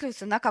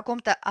зацикливаются на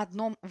каком-то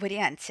одном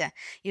варианте.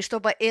 И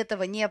чтобы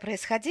этого не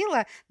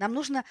происходило, нам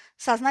нужно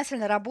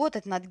сознательно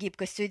работать над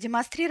гибкостью и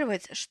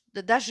демонстрировать,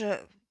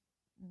 даже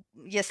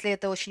если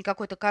это очень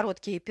какой-то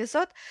короткий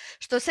эпизод,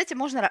 что с этим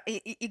можно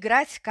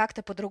играть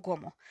как-то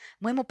по-другому.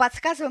 Мы ему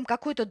подсказываем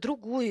какую-то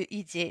другую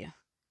идею,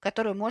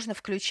 которую можно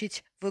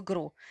включить в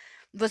игру.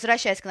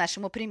 Возвращаясь к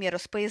нашему примеру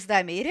с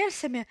поездами и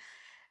рельсами,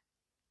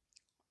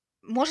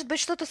 может быть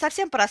что-то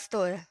совсем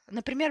простое.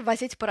 Например,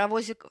 возить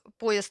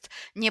поезд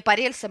не по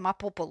рельсам, а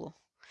по полу.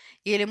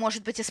 Или,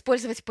 может быть,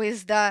 использовать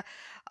поезда,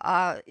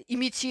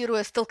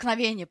 имитируя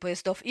столкновение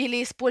поездов.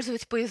 Или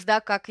использовать поезда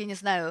как, я не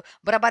знаю,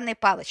 барабанные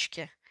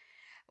палочки.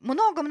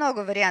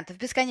 Много-много вариантов,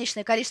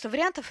 бесконечное количество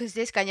вариантов, и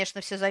здесь,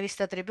 конечно, все зависит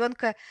от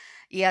ребенка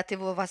и от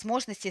его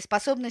возможностей и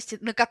способностей,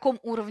 на каком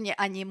уровне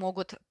они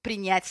могут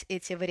принять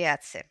эти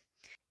вариации.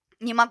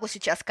 Не могу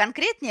сейчас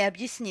конкретнее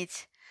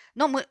объяснить,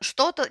 но мы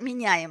что-то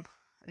меняем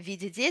в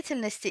виде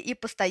деятельности и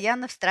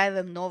постоянно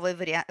встраиваем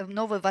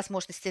новые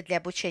возможности для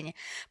обучения.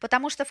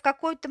 Потому что в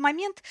какой-то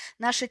момент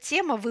наша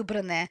тема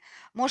выбранная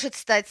может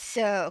стать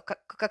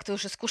как-то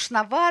уже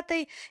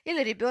скучноватой,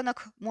 или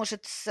ребенок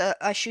может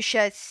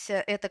ощущать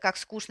это как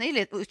скучно,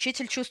 или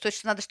учитель чувствует,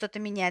 что надо что-то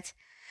менять.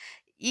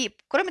 И,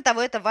 кроме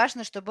того, это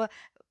важно, чтобы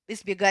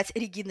избегать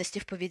ригидности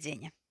в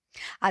поведении.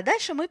 А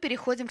дальше мы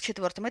переходим к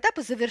четвертому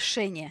этапу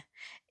завершения.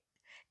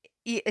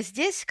 И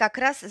здесь как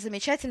раз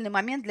замечательный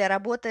момент для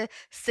работы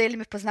с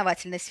целями в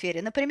познавательной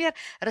сфере. Например,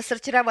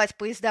 рассортировать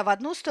поезда в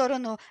одну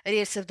сторону,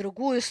 рельсы в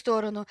другую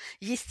сторону.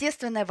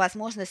 Естественная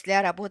возможность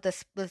для работы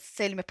с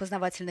целями в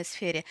познавательной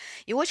сфере.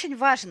 И очень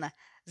важно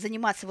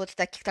заниматься вот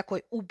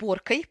такой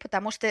уборкой,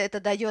 потому что это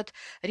дает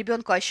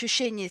ребенку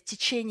ощущение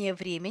течения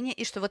времени,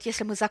 и что вот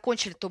если мы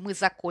закончили, то мы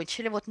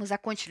закончили. Вот мы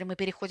закончили, мы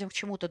переходим к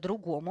чему-то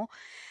другому.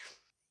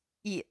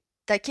 И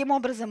таким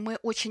образом мы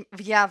очень в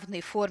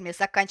явной форме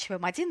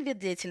заканчиваем один вид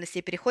деятельности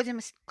и переходим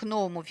к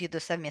новому виду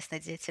совместной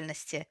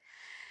деятельности.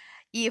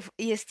 И в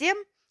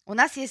ESDM у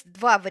нас есть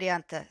два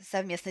варианта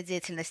совместной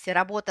деятельности.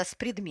 Работа с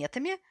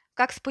предметами,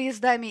 как с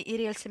поездами и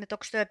рельсами,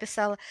 только что я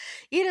описала,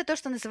 или то,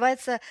 что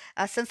называется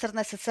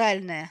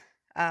сенсорно-социальная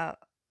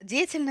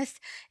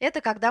деятельность.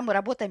 Это когда мы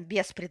работаем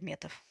без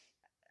предметов.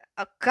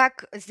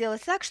 Как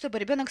сделать так, чтобы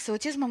ребенок с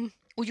аутизмом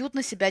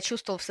уютно себя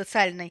чувствовал в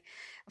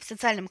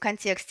социальном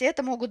контексте?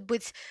 Это могут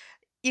быть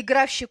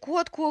игра в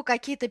щекотку,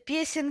 какие-то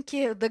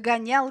песенки,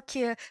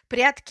 догонялки,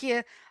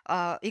 прятки,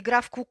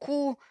 игра в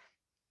куку,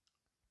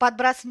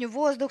 подбрасыванию в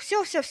воздух,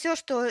 все,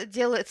 что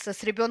делается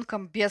с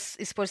ребенком без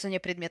использования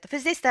предметов. И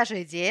здесь та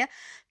же идея,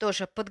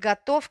 тоже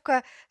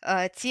подготовка,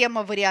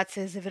 тема,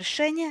 вариация,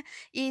 завершения.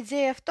 И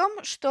идея в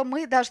том, что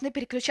мы должны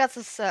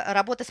переключаться с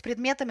работы с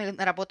предметами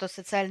на работу с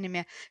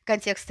социальными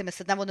контекстами с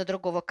одного на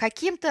другого.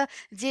 Каким-то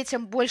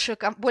детям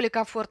более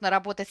комфортно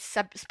работать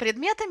с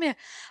предметами,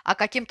 а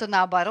каким-то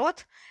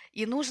наоборот.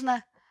 И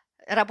нужно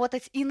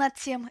работать и над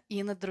тем,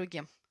 и над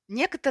другим.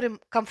 Некоторым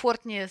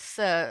комфортнее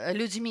с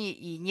людьми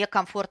и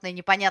некомфортно, и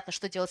непонятно,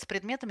 что делать с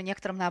предметами.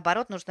 Некоторым,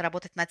 наоборот, нужно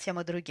работать над тем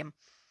и другим.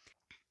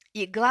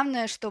 И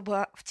главное,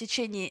 чтобы в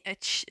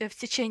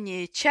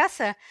течение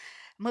часа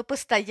мы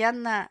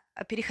постоянно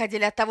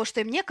переходили от того,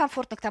 что им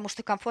некомфортно, к тому,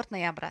 что комфортно,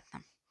 и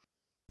обратно.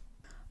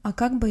 А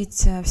как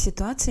быть в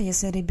ситуации,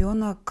 если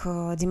ребенок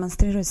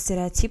демонстрирует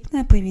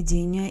стереотипное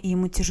поведение, и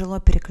ему тяжело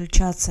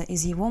переключаться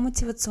из его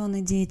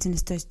мотивационной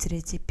деятельности, то есть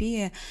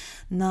стереотипии,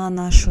 на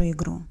нашу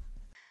игру?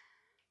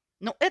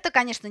 Ну, это,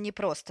 конечно,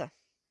 непросто,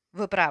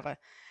 вы правы.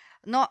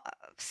 Но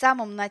в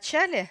самом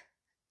начале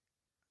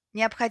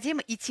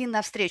необходимо идти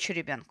навстречу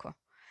ребенку.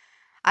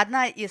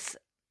 Одна из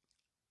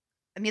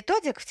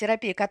методик в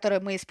терапии,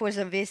 которую мы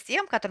используем в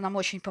ESTM, которая нам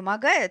очень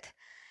помогает,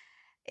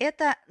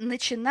 это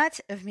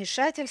начинать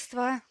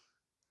вмешательство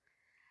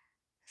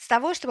с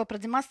того, чтобы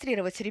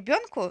продемонстрировать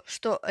ребенку,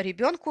 что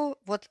ребенку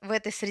вот в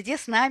этой среде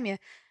с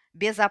нами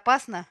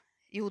безопасно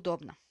и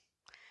удобно.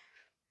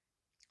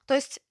 То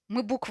есть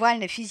мы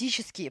буквально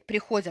физически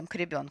приходим к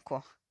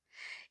ребенку.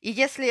 И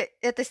если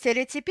это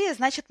стереотипия,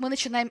 значит, мы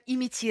начинаем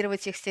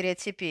имитировать их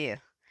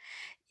стереотипию.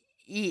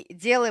 И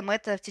делаем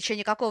это в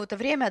течение какого-то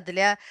времени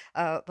для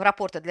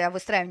рапорта, для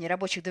выстраивания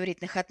рабочих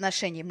доверительных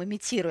отношений. Мы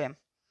имитируем.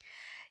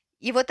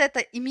 И вот это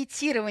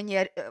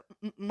имитирование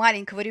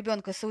маленького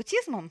ребенка с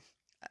аутизмом,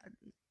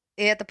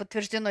 и это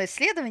подтверждено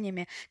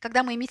исследованиями,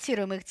 когда мы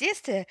имитируем их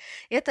действия,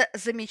 это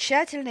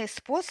замечательный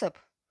способ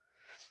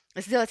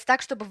сделать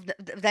так, чтобы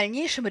в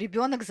дальнейшем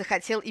ребенок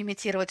захотел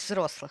имитировать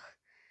взрослых.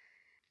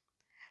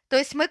 То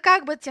есть мы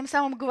как бы тем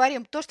самым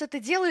говорим, то, что ты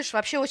делаешь,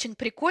 вообще очень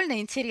прикольно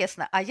и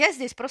интересно, а я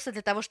здесь просто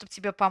для того, чтобы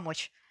тебе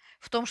помочь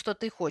в том, что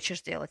ты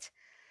хочешь делать.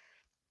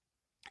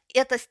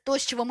 Это то,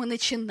 с чего мы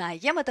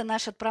начинаем, это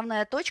наша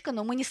отправная точка,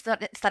 но мы не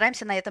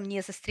стараемся на этом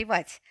не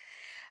застревать.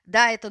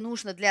 Да, это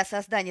нужно для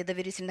создания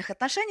доверительных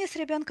отношений с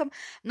ребенком,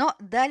 но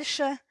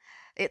дальше...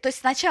 То есть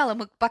сначала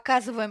мы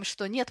показываем,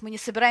 что нет, мы не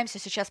собираемся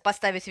сейчас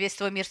поставить весь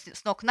твой мир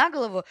с ног на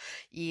голову,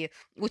 и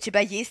у тебя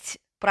есть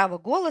право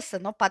голоса,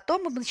 но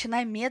потом мы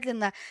начинаем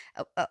медленно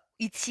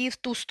идти в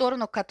ту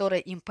сторону,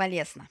 которая им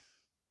полезна.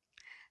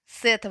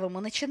 С этого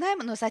мы начинаем,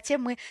 но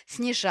затем мы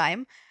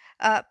снижаем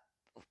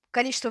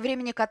количество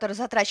времени, которое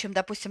затрачиваем,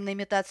 допустим, на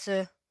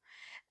имитацию.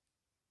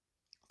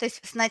 То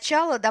есть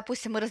сначала,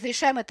 допустим, мы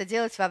разрешаем это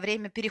делать во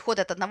время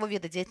перехода от одного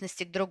вида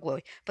деятельности к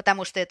другой,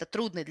 потому что это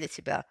трудный для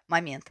тебя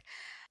момент.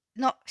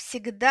 Но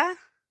всегда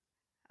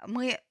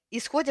мы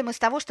исходим из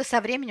того, что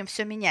со временем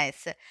все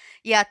меняется,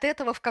 и от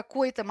этого в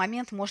какой-то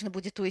момент можно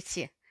будет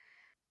уйти.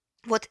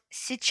 Вот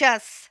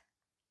сейчас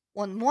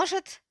он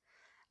может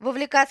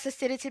вовлекаться в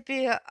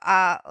стереотипию,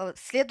 а в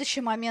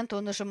следующий момент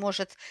он уже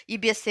может и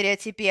без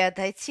стереотипии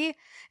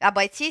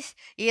обойтись,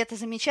 и это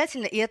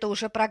замечательно, и это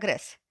уже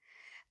прогресс.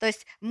 То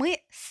есть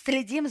мы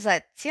следим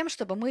за тем,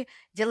 чтобы мы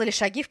делали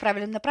шаги в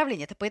правильном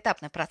направлении. Это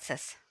поэтапный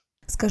процесс.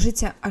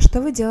 Скажите, а что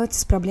вы делаете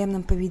с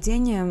проблемным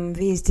поведением в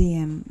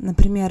ESDM?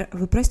 Например,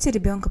 вы просите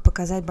ребенка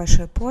показать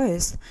большой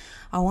поезд,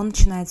 а он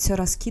начинает все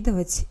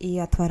раскидывать и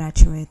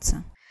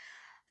отворачивается.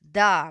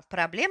 Да,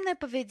 проблемное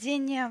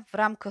поведение в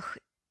рамках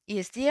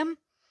ESDM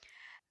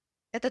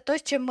 – это то,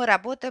 с чем мы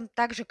работаем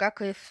так же,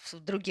 как и в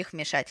других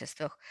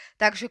вмешательствах,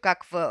 так же,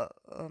 как в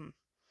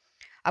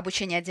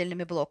обучении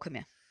отдельными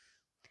блоками,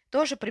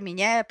 тоже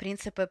применяя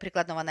принципы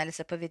прикладного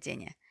анализа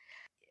поведения.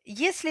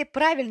 Если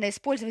правильно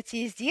использовать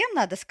ESDM,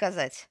 надо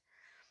сказать,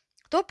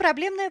 то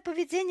проблемное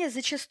поведение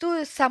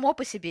зачастую само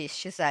по себе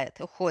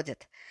исчезает,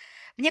 уходит.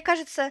 Мне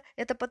кажется,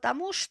 это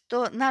потому,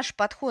 что наш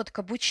подход к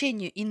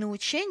обучению и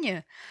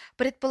научению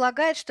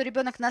предполагает, что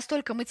ребенок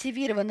настолько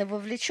мотивирован и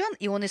вовлечен,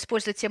 и он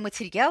использует те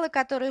материалы,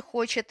 которые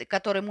хочет, и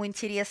которые ему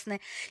интересны,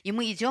 и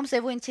мы идем за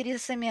его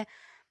интересами,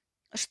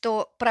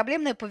 что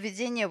проблемное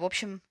поведение, в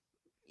общем,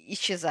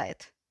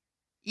 исчезает.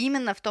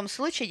 Именно в том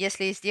случае,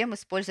 если SDM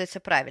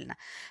используется правильно.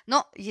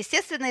 Но,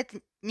 естественно,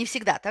 это не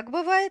всегда так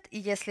бывает, и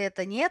если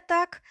это не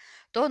так,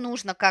 то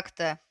нужно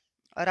как-то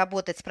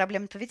работать с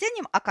проблемным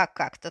поведением, а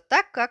как-то?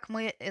 Так, как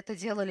мы это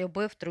делали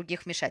бы в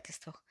других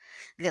вмешательствах.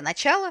 Для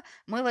начала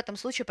мы в этом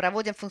случае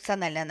проводим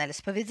функциональный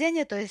анализ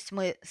поведения, то есть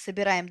мы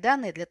собираем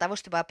данные для того,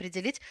 чтобы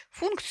определить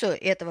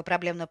функцию этого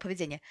проблемного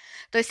поведения.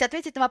 То есть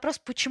ответить на вопрос,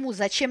 почему,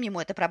 зачем ему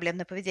это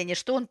проблемное поведение,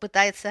 что он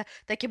пытается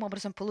таким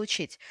образом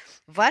получить.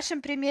 В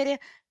вашем примере,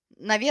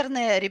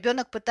 наверное,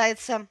 ребенок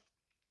пытается...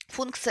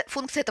 Функция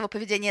этого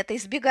поведения – это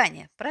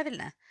избегание,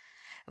 правильно?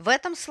 В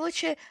этом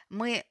случае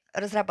мы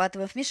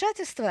разрабатываем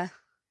вмешательство,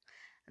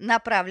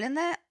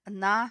 направленное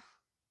на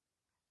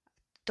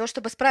то,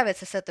 чтобы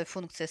справиться с этой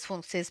функцией, с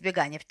функцией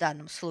избегания в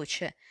данном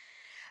случае.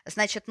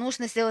 Значит,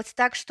 нужно сделать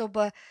так,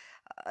 чтобы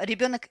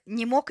ребенок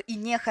не мог и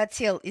не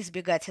хотел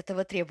избегать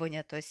этого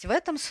требования. То есть в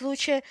этом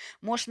случае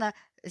можно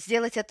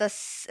сделать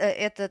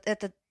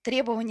это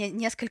требование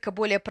несколько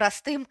более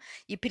простым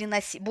и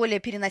более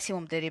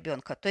переносимым для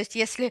ребенка. То есть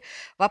если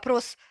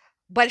вопрос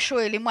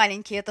большой или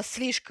маленький это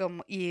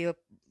слишком, и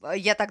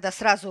я тогда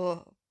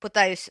сразу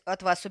пытаюсь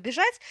от вас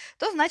убежать,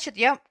 то значит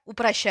я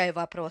упрощаю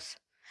вопрос.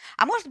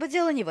 А может быть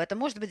дело не в этом,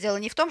 может быть дело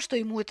не в том, что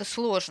ему это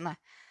сложно,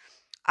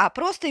 а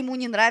просто ему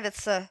не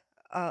нравится,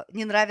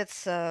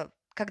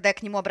 когда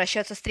к нему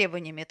обращаются с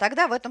требованиями.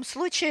 Тогда в этом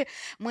случае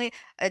мы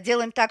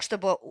делаем так,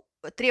 чтобы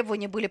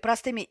требования были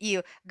простыми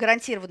и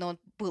гарантированно он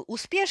был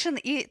успешен,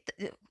 и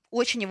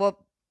очень его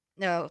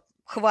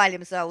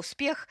хвалим за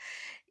успех.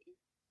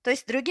 То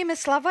есть, другими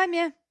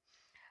словами,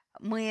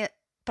 мы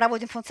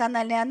проводим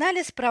функциональный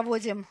анализ,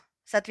 проводим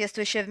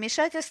соответствующее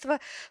вмешательство,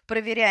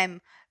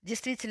 проверяем,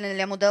 действительно ли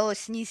нам удалось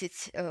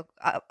снизить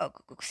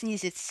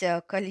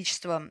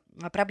количество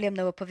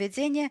проблемного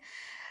поведения,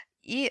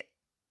 и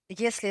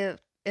если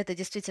это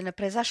действительно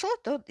произошло,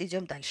 то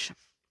идем дальше.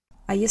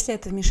 А если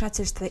это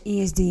вмешательство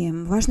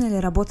ESDM, важно ли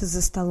работать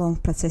за столом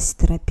в процессе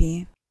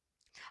терапии?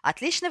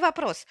 Отличный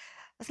вопрос.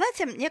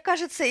 Знаете, мне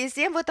кажется,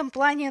 ESDM в этом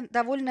плане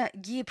довольно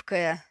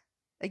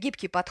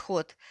гибкий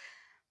подход.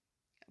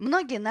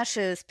 Многие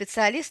наши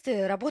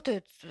специалисты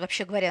работают,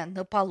 вообще говоря,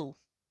 на полу.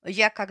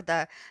 Я,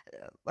 когда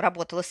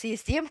работала с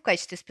ESDM в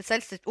качестве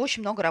специалиста,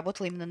 очень много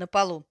работала именно на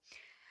полу.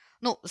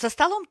 Ну, за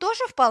столом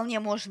тоже вполне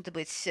может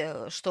быть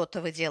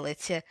что-то вы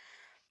делаете.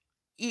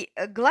 И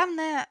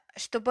главное,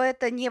 чтобы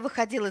это не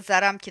выходило за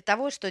рамки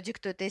того, что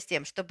диктует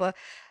ESDM, чтобы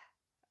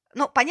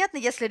ну, понятно,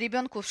 если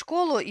ребенку в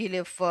школу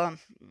или в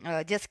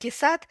детский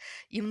сад,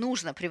 им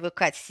нужно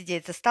привыкать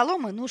сидеть за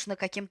столом, и нужно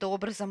каким-то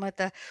образом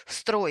это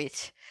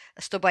встроить,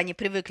 чтобы они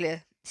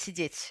привыкли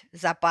сидеть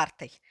за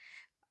партой.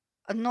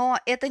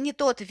 Но это не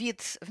тот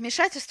вид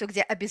вмешательства,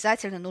 где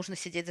обязательно нужно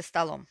сидеть за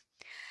столом.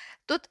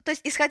 Тут, то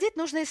есть исходить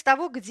нужно из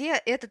того, где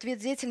этот вид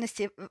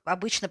деятельности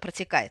обычно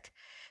протекает.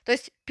 То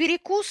есть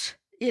перекус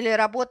или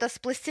работа с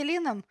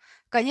пластилином,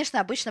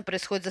 конечно, обычно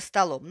происходит за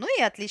столом. Ну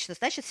и отлично,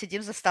 значит,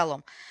 сидим за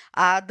столом.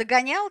 А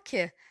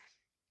догонялки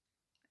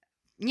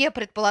не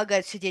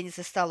предполагают сидение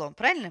за столом,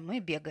 правильно? Мы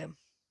бегаем.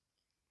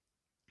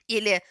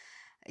 Или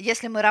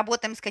если мы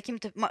работаем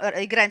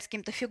играем с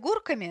какими-то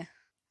фигурками,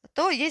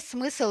 то есть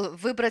смысл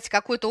выбрать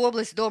какую-то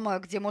область дома,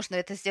 где можно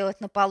это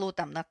сделать на полу,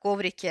 там, на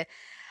коврике.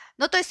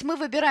 Ну, то есть мы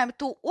выбираем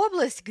ту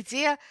область,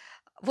 где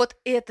вот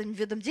этим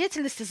видом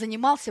деятельности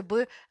занимался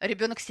бы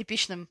ребенок с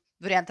типичным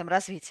вариантом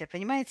развития,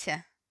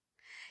 понимаете?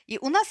 И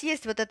у нас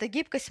есть вот эта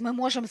гибкость, мы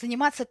можем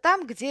заниматься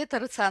там, где это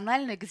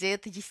рационально, где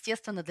это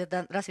естественно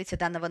для развития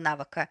данного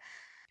навыка.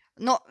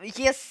 Но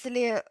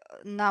если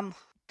нам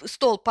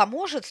стол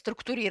поможет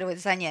структурировать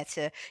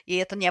занятия, и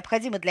это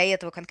необходимо для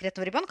этого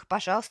конкретного ребенка,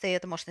 пожалуйста, и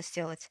это можно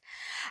сделать.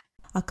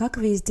 А как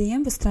в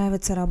ESDM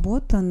выстраивается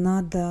работа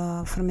над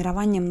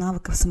формированием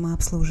навыков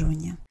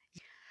самообслуживания?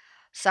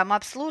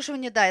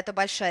 Самообслуживание, да, это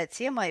большая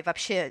тема, и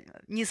вообще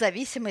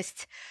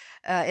независимость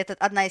это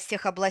одна из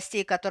тех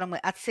областей, которые мы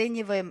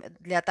оцениваем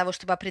для того,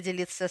 чтобы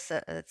определиться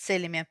с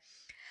целями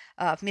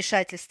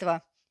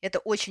вмешательства. Это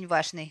очень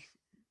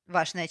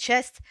важная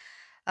часть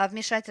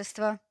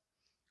вмешательства.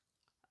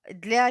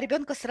 Для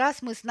ребенка с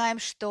раз мы знаем,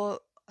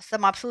 что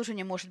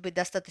самообслуживание может быть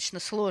достаточно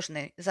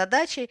сложной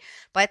задачей,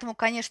 поэтому,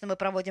 конечно, мы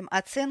проводим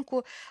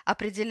оценку,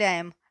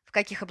 определяем, в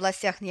каких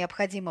областях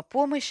необходима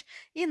помощь,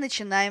 и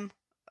начинаем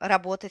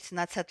работать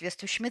над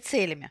соответствующими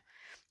целями.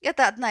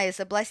 Это одна из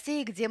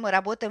областей, где мы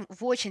работаем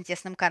в очень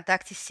тесном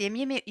контакте с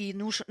семьями и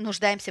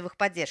нуждаемся в их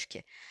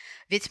поддержке.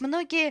 Ведь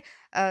многие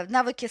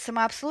навыки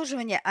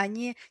самообслуживания,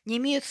 они не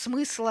имеют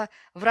смысла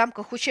в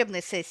рамках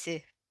учебной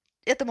сессии.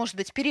 Это может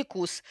быть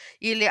перекус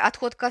или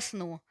отход ко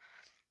сну.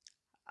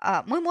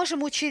 Мы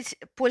можем учить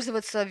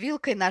пользоваться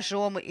вилкой,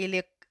 ножом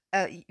или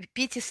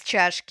пить из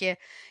чашки,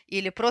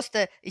 или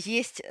просто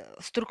есть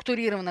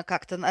структурированно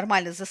как-то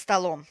нормально за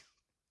столом.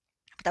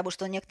 Потому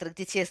что у некоторых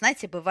детей,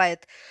 знаете,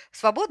 бывает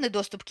свободный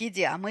доступ к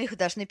еде, а мы их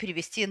должны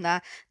перевести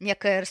на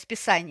некое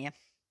расписание.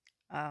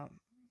 А,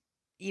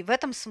 И в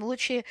этом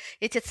случае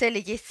эти цели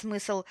есть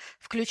смысл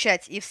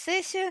включать и в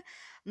сессию,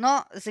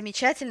 но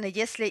замечательно,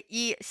 если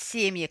и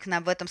семьи к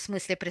нам в этом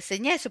смысле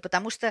присоединяются,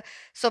 потому что,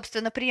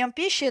 собственно, прием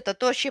пищи– это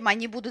то, чем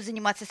они будут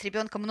заниматься с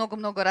ребенком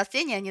много-много раз в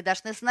день, и они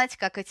должны знать,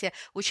 как эти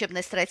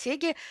учебные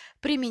стратегии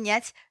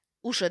применять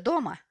уже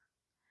дома.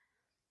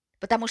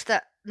 Потому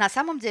что на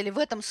самом деле в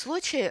этом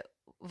случае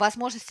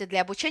возможностей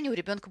для обучения у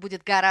ребенка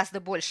будет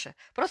гораздо больше,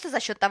 просто за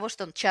счет того,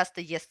 что он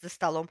часто ест за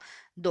столом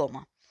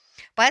дома.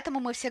 Поэтому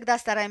мы всегда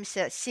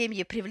стараемся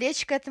семьи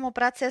привлечь к этому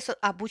процессу,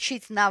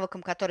 обучить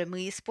навыкам, которые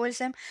мы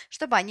используем,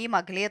 чтобы они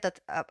могли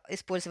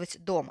использовать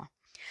дома.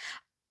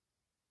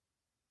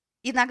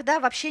 Иногда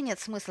вообще нет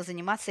смысла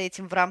заниматься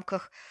этим в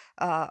рамках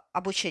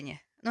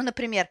обучения. Ну,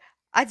 например,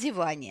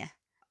 одевание,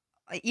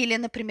 или,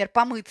 например,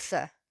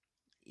 помыться,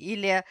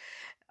 или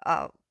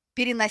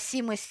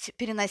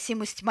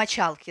переносимость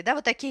мочалки, да,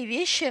 вот такие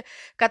вещи,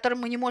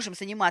 которым мы не можем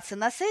заниматься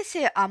на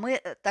сессии, а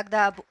мы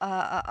тогда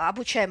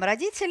обучаем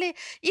родителей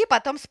и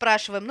потом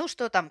спрашиваем, ну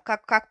что там,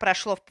 как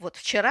прошло вот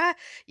вчера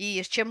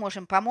и с чем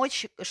можем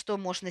помочь, что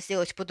можно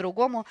сделать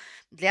по-другому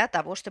для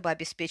того, чтобы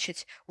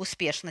обеспечить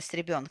успешность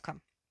ребенка.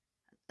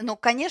 Ну,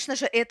 конечно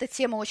же, эта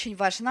тема очень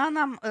важна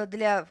нам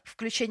для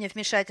включения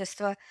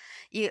вмешательства,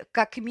 и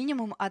как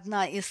минимум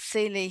одна из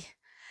целей,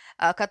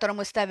 которую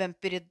мы ставим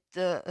перед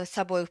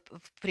собой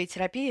при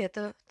терапии,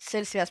 это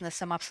цель, связанная с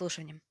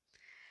самообслуживанием.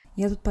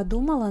 Я тут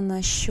подумала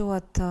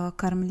насчет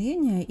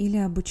кормления или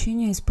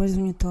обучения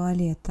использованию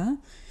туалета.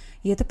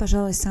 И это,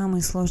 пожалуй,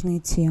 самые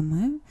сложные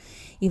темы.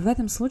 И в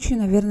этом случае,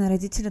 наверное,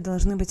 родители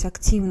должны быть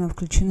активно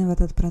включены в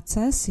этот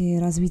процесс и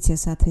развитие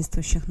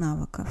соответствующих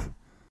навыков.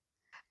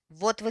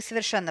 Вот вы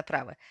совершенно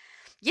правы.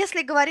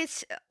 Если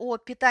говорить о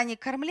питании и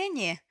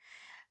кормлении,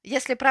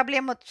 если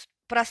проблема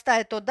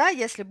простая, то да,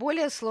 если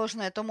более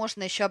сложная, то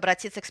можно еще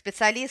обратиться к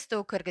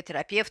специалисту, к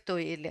эрготерапевту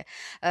или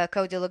к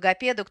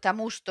аудиологопеду, к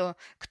тому,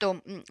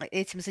 кто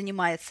этим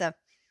занимается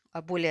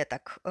более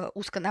так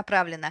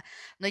узконаправленно.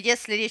 Но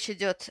если речь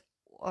идет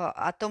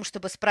о том,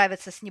 чтобы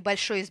справиться с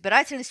небольшой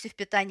избирательностью в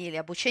питании или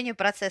обучению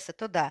процесса,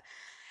 то да.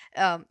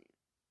 Э,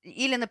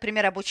 Или,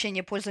 например,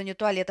 обучение пользованию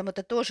туалетом –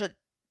 это тоже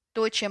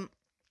то, чем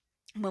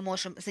мы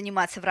можем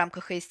заниматься в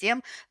рамках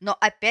АСТМ, но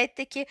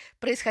опять-таки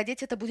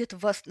происходить это будет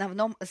в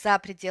основном за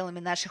пределами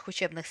наших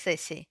учебных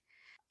сессий.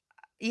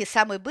 И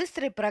самый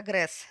быстрый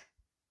прогресс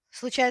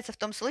случается в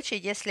том случае,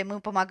 если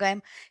мы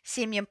помогаем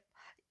семьям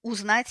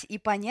узнать и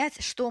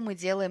понять, что мы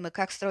делаем и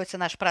как строится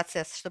наш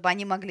процесс, чтобы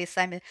они могли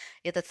сами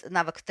этот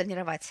навык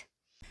тренировать.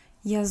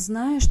 Я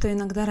знаю, что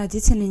иногда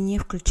родители не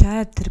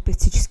включают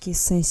терапевтические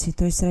сессии,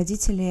 то есть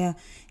родители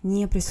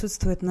не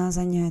присутствуют на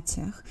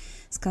занятиях.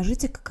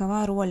 Скажите,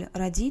 какова роль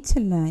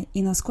родителя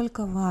и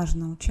насколько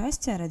важно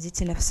участие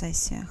родителя в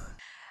сессиях?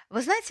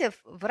 Вы знаете,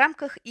 в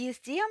рамках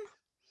ИСДМ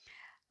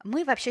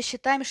мы вообще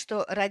считаем,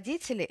 что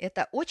родители –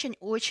 это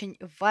очень-очень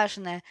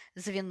важное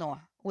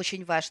звено,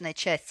 очень важная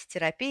часть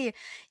терапии,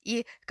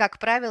 и, как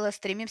правило,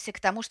 стремимся к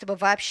тому, чтобы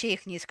вообще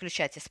их не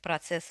исключать из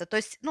процесса. То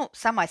есть, ну,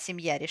 сама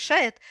семья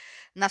решает,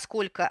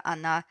 насколько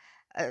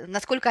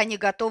они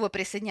готовы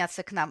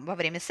присоединяться к нам во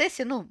время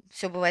сессии. Ну,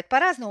 все бывает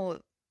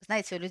по-разному.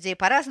 Знаете, у людей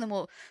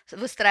по-разному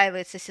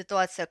выстраивается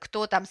ситуация,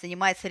 кто там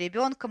занимается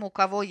ребенком, у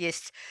кого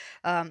есть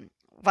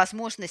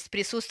возможность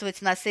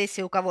присутствовать на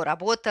сессии, у кого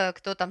работа,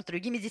 кто там с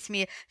другими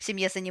детьми в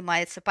семье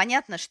занимается.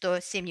 Понятно, что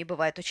семьи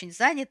бывают очень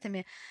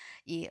занятыми,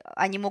 и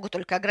они могут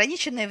только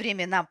ограниченное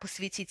время нам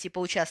посвятить и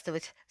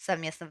поучаствовать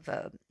совместно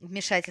в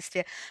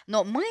вмешательстве.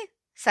 Но мы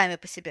сами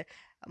по себе,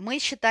 мы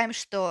считаем,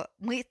 что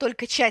мы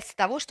только часть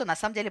того, что на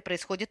самом деле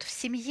происходит в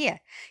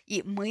семье.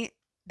 И мы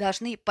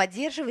должны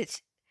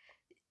поддерживать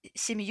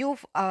семью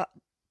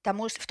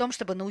в том,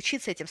 чтобы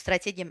научиться этим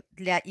стратегиям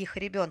для их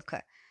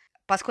ребенка.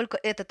 Поскольку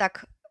это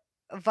так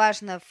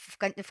важно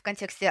в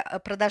контексте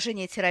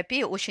продолжения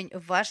терапии, очень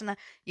важно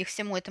их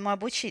всему этому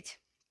обучить.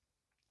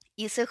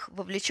 И с их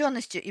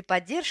вовлеченностью и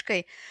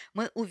поддержкой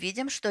мы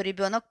увидим, что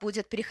ребенок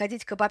будет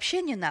переходить к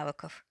обобщению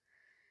навыков.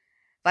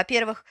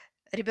 Во-первых,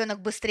 ребенок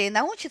быстрее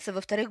научится,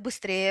 во-вторых,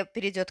 быстрее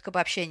перейдет к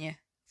обобщению.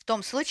 В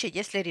том случае,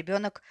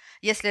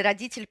 если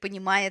родитель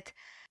понимает,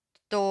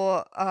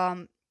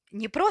 то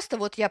не просто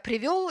вот я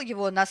привел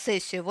его на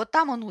сессию, вот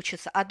там он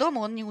учится, а дома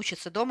он не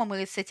учится. Дома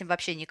мы с этим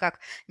вообще никак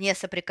не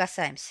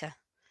соприкасаемся.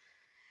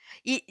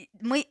 И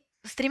мы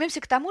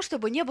стремимся к тому,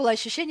 чтобы не было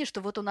ощущения,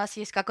 что вот у нас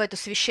есть какое-то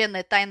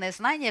священное тайное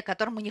знание,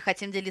 которым мы не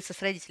хотим делиться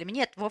с родителями.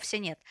 Нет, вовсе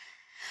нет.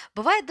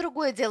 Бывает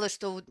другое дело,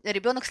 что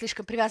ребенок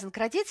слишком привязан к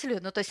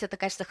родителю, ну, то есть это,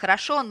 конечно,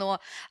 хорошо, но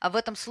в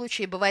этом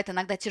случае бывает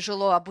иногда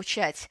тяжело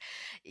обучать.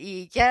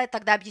 И я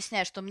тогда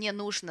объясняю, что мне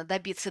нужно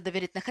добиться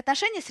доверительных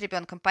отношений с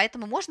ребенком,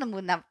 поэтому можно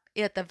мы на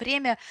это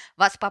время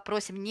вас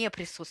попросим не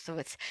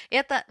присутствовать.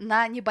 Это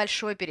на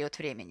небольшой период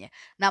времени.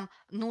 Нам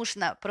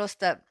нужно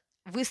просто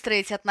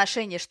выстроить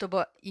отношения,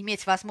 чтобы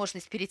иметь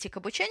возможность перейти к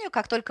обучению.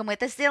 Как только мы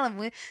это сделаем,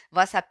 мы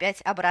вас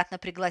опять обратно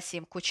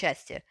пригласим к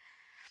участию.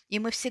 И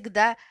мы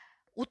всегда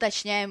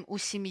уточняем у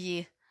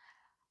семьи,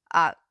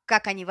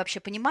 как они вообще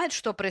понимают,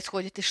 что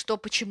происходит и что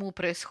почему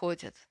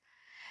происходит.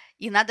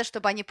 И надо,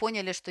 чтобы они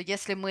поняли, что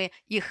если мы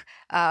их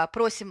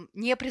просим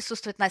не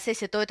присутствовать на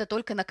сессии, то это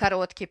только на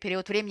короткий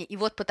период времени и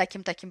вот по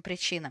таким-таким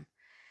причинам.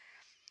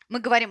 Мы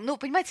говорим, ну,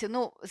 понимаете,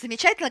 ну,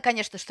 замечательно,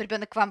 конечно, что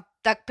ребенок к вам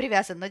так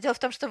привязан, но дело в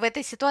том, что в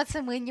этой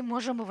ситуации мы не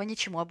можем его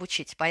ничему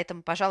обучить,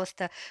 поэтому,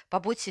 пожалуйста,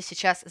 побудьте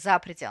сейчас за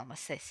пределами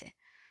сессии.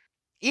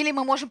 Или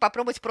мы можем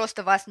попробовать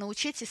просто вас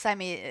научить и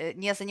сами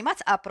не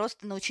заниматься, а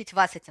просто научить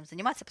вас этим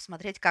заниматься,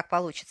 посмотреть, как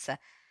получится.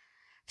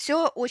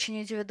 Все очень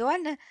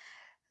индивидуально,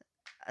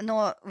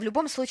 но в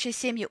любом случае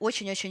семьи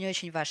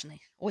очень-очень-очень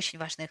важны. Очень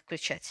важно их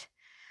включать.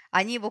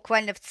 Они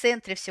буквально в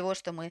центре всего,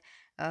 что мы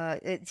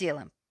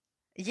делаем.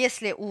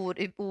 Если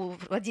у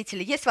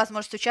родителей есть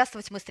возможность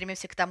участвовать, мы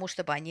стремимся к тому,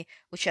 чтобы они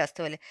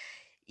участвовали.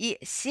 И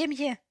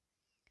семьи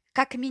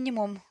как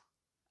минимум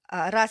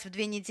раз в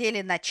 2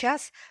 недели на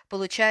час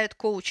получают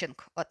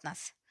коучинг от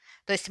нас.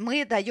 То есть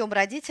мы даем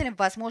родителям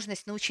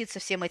возможность научиться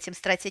всем этим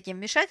стратегиям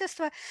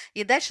вмешательства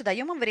и дальше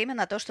даем им время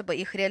на то, чтобы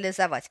их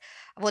реализовать.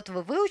 Вот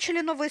вы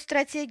выучили новую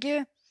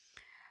стратегию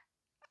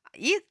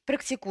и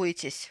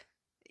практикуетесь,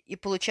 и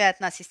получая от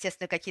нас,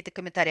 естественно, какие-то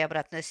комментарии,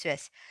 обратную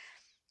связь.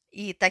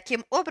 И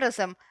таким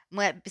образом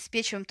мы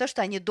обеспечиваем то,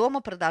 что они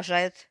дома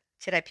продолжают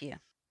терапию.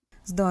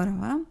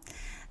 Здорово.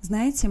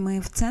 Знаете,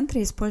 мы в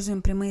центре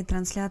используем прямые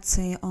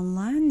трансляции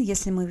онлайн,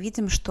 если мы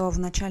видим, что в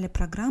начале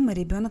программы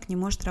ребенок не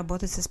может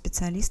работать со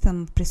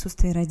специалистом в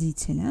присутствии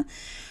родителя,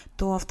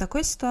 то в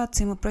такой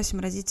ситуации мы просим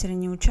родителя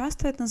не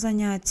участвовать на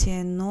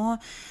занятии, но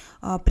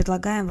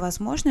предлагаем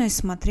возможность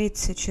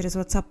смотреть через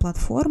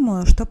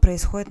WhatsApp-платформу, что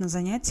происходит на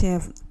занятии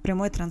в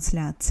прямой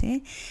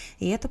трансляции.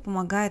 И это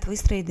помогает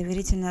выстроить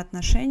доверительные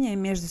отношения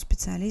между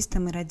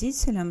специалистом и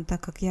родителем,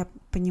 так как я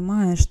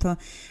понимаю, что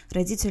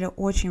родителю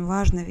очень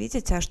важно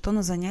видеть, а что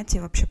на занятии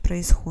вообще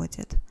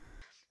происходит.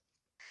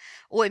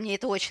 Ой, мне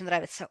это очень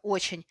нравится,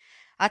 очень.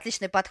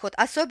 Отличный подход.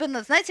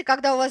 Особенно, знаете,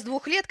 когда у вас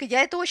двухлетка,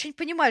 я это очень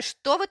понимаю.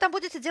 Что вы там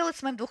будете делать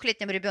с моим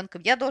двухлетним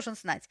ребенком? Я должен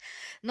знать.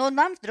 Но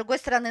нам, с другой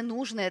стороны,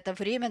 нужно это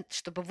время,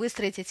 чтобы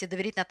выстроить эти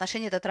доверительные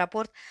отношения, этот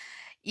рапорт.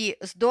 И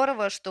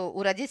здорово, что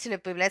у родителей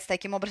появляется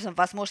таким образом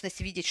возможность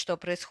видеть, что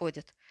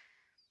происходит.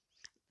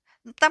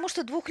 Потому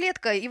что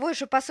двухлетка, его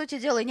же, по сути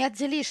дела, не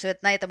отделишь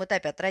на этом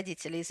этапе от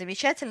родителей. И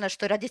замечательно,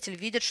 что родитель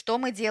видит, что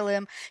мы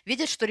делаем,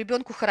 видит, что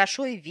ребенку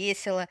хорошо и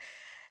весело,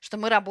 что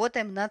мы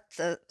работаем над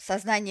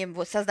созданием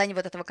вот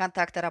этого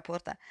контакта,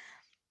 рапорта.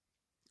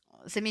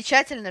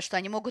 Замечательно, что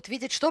они могут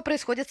видеть, что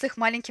происходит с их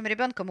маленьким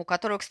ребенком, у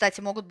которого,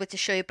 кстати, могут быть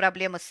еще и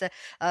проблемы с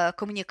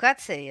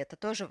коммуникацией. Это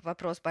тоже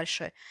вопрос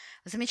большой.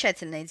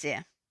 Замечательная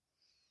идея.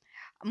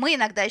 Мы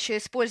иногда еще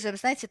используем,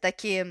 знаете,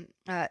 такие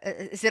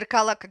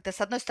зеркала, когда с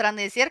одной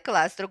стороны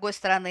зеркало, а с другой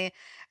стороны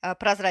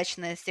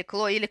прозрачное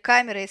стекло, или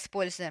камеры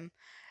используем.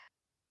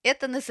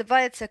 Это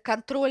называется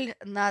контроль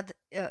над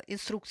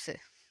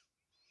инструкцией.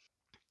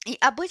 И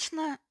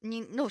обычно,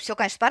 все,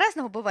 конечно,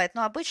 по-разному бывает,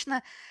 но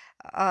обычно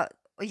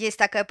есть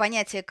такое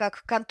понятие,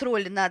 как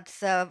контроль над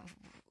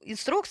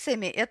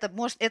инструкциями.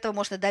 Этого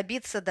можно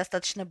добиться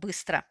достаточно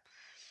быстро.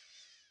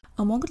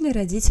 А могут ли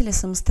родители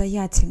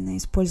самостоятельно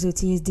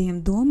использовать ESDM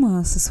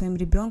дома со своим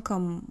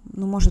ребенком,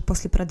 может,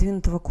 после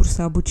продвинутого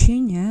курса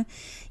обучения,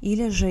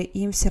 или же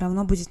им все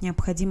равно будет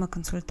необходима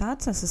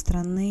консультация со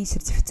стороны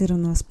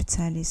сертифицированного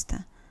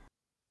специалиста?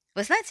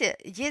 Вы знаете,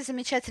 есть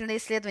замечательные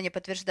исследования,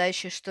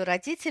 подтверждающие, что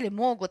родители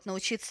могут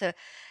научиться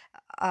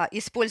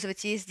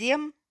использовать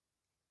ESDM,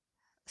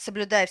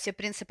 соблюдая все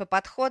принципы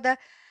подхода,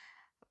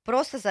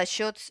 просто за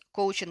счет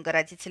коучинга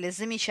родителей с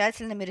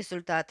замечательными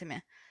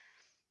результатами.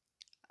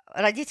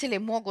 Родители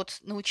могут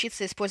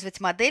научиться использовать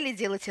модели,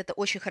 делать это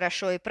очень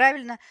хорошо и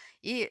правильно,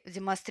 и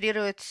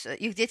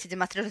их дети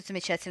демонстрируют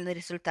замечательные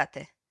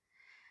результаты.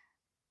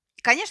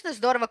 Конечно,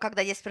 здорово,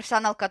 когда есть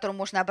профессионал, к которому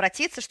можно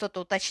обратиться,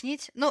 что-то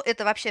уточнить.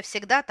 Это вообще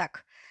всегда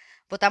так.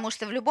 Потому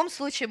что в любом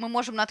случае мы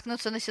можем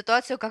наткнуться на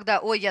ситуацию,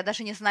 когда, я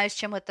даже не знаю, с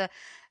чем это,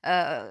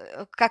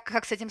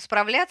 как с этим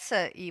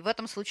справляться. И в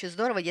этом случае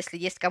здорово, если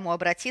есть кому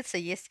обратиться,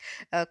 есть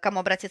кому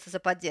обратиться за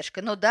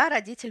поддержкой. Но да,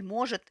 родитель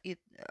может,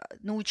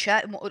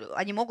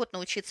 они могут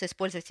научиться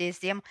использовать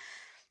ESDM.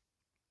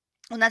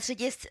 У нас же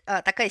есть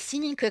такая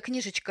синенькая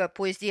книжечка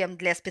по ESDM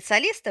для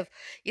специалистов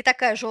и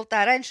такая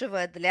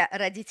желто-оранжевая для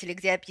родителей,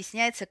 где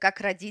объясняется, как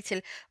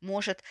родитель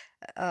может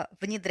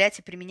внедрять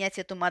и применять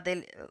эту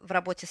модель в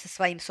работе со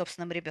своим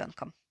собственным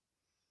ребенком.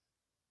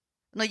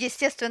 Но,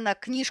 естественно,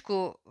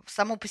 книжку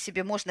саму по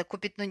себе можно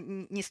купить, но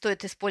не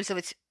стоит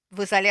использовать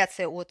в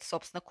изоляции от,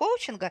 собственно,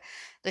 коучинга.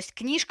 То есть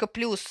книжка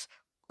плюс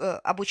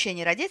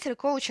обучение родителей,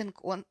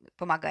 коучинг, он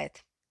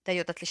помогает,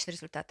 дает отличные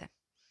результаты.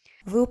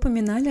 Вы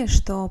упоминали,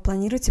 что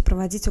планируете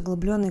проводить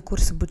углубленный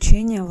курс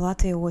обучения в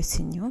Латвии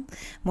осенью.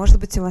 Может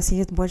быть, у вас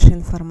есть больше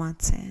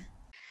информации?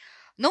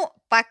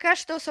 Пока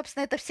что,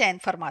 собственно, это вся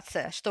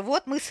информация, что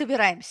вот мы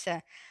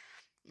собираемся.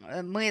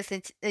 Мы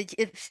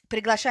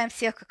приглашаем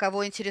всех,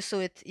 кого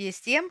интересует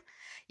ESDM.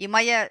 И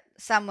моя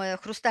самая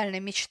хрустальная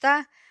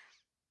мечта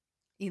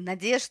и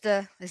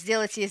надежда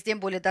сделать ESDM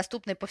более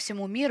доступной по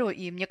всему миру.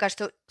 И мне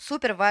кажется,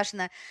 супер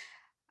важно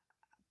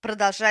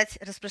продолжать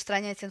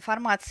распространять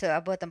информацию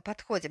об этом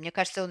подходе. Мне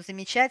кажется, он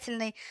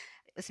замечательно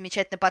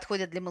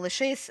подходит для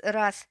малышей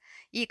раз.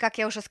 И, как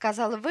я уже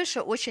сказала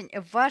выше, очень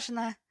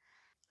важно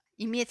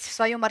иметь в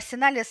своем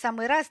арсенале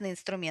самые разные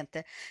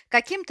инструменты.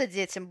 Каким-то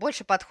детям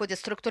больше подходит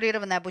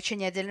структурированное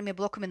обучение отдельными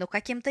блоками, но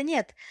каким-то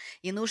нет.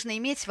 И нужно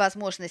иметь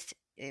возможность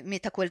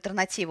иметь такую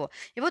альтернативу.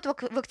 И вот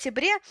в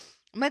октябре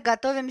мы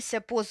готовимся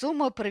по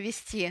Zoom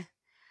провести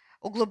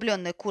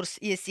углубленный курс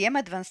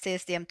ESDM, Advanced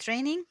ESDM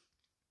Training.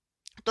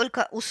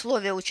 Только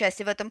условие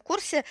участия в этом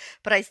курсе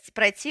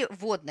пройти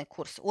вводный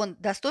курс. Он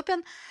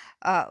доступен,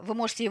 вы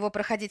можете его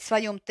проходить в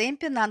своем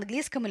темпе на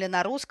английском или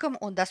на русском,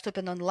 он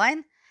доступен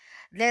онлайн.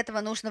 Для этого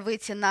нужно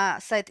выйти на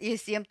сайт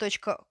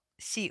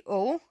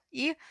esdm.co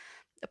и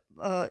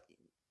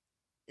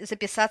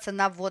записаться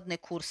на вводный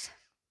курс.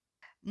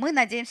 Мы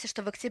надеемся,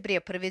 что в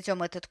октябре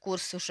проведем этот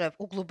курс уже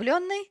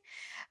углубленный.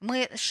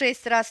 Мы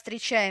 6 раз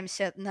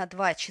встречаемся на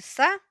 2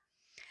 часа.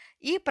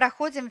 и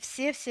проходим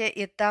все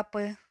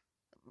этапы.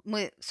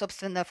 Мы,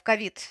 собственно, в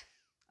ковид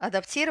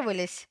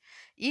адаптировались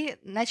и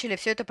начали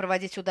все это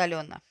проводить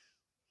удаленно.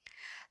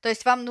 То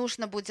есть вам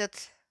нужно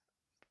будет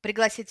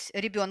пригласить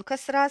ребенка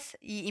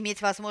и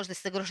иметь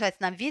возможность загружать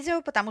нам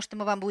видео, потому что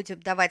мы вам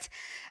будем давать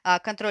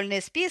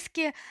контрольные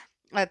списки,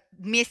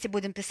 вместе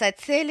будем писать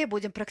цели,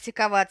 будем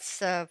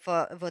практиковаться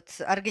в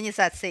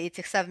организации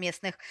этих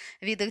совместных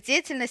видов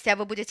деятельности, а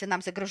вы будете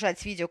нам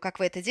загружать видео, как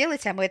вы это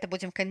делаете, а мы это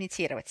будем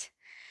комментировать,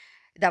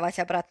 давать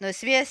обратную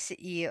связь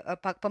и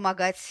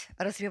помогать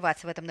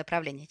развиваться в этом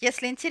направлении.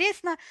 Если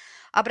интересно,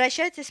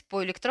 обращайтесь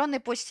по электронной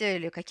почте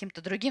или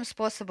каким-то другим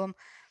способом.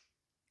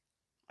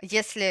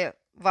 Если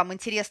вам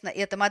интересна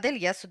эта модель,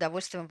 я с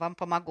удовольствием вам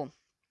помогу.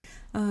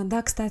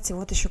 Да, кстати,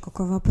 вот еще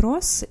какой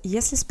вопрос.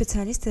 Если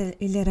специалист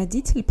или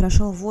родитель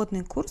прошел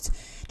вводный курс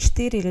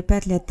 4 или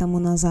 5 лет тому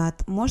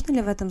назад, можно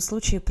ли в этом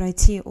случае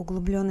пройти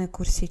углубленный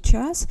курс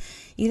сейчас,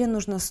 или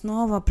нужно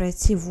снова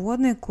пройти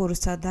вводный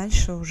курс, а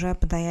дальше уже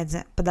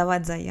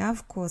подавать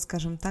заявку,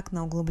 скажем так,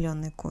 на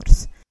углубленный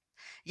курс?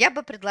 Я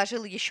бы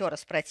предложила еще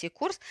раз пройти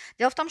курс.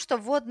 Дело в том, что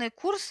вводный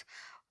курс,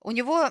 у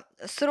него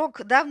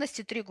срок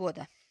давности 3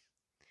 года.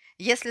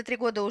 Если 3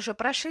 года уже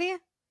прошли,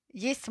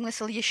 есть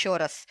смысл еще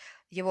раз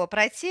его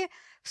пройти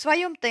в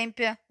своем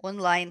темпе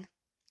онлайн.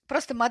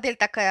 Просто модель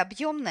такая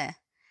объемная,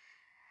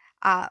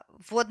 а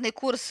вводный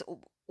курс,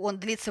 он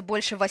длится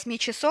больше 8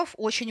 часов,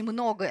 очень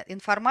много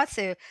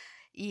информации,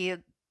 и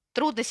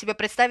трудно себе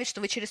представить,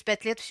 что вы через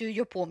 5 лет всю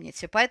ее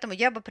помните. Поэтому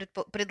я бы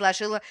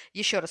предложила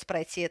еще раз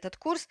пройти этот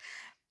курс.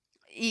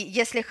 И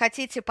если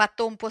хотите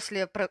потом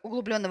после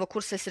углубленного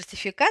курса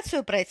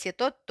сертификацию пройти,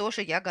 то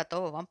тоже я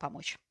готова вам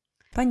помочь.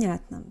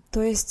 Понятно.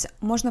 То есть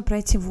можно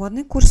пройти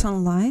вводный курс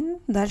онлайн,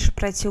 дальше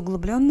пройти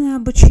углубленное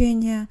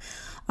обучение,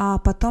 а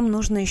потом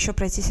нужно еще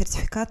пройти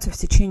сертификацию в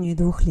течение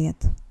 2 лет.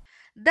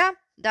 Да.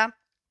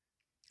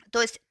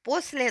 То есть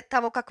после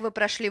того, как вы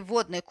прошли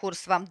вводный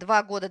курс, вам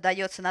 2 года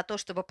дается на то,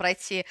 чтобы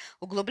пройти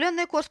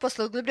углубленный курс.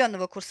 После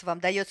углубленного курса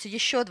вам дается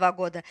еще 2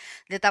 года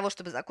для того,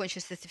 чтобы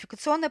закончить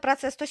сертификационный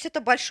процесс. То есть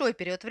это большой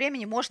период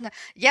времени.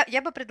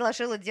 Я бы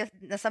предложила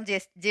на самом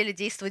деле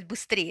действовать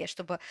быстрее,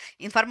 чтобы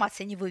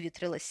информация не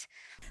выветрилась.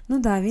 Ну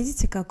да,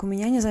 видите, как у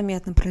меня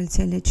незаметно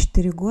пролетели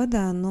 4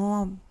 года,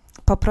 но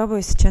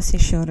попробую сейчас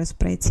еще раз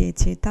пройти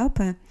эти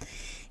этапы.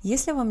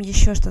 Есть ли вам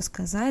еще что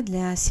сказать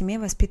для семей,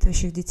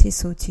 воспитывающих детей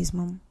с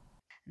аутизмом?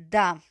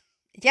 Да,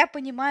 я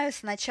понимаю,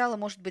 сначала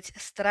может быть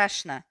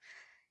страшно,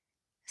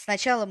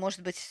 сначала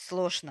может быть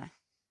сложно,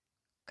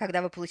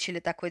 когда вы получили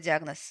такой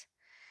диагноз.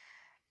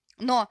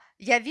 Но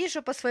я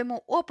вижу по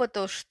своему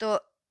опыту,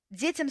 что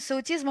детям с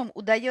аутизмом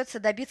удается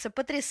добиться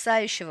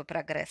потрясающего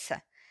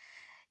прогресса.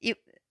 И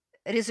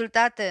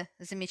результаты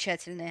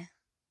замечательные.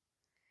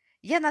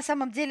 Я на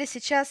самом деле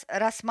сейчас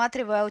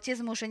рассматриваю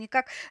аутизм уже не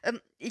как...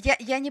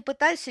 Я не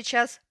пытаюсь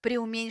сейчас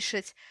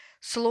преуменьшить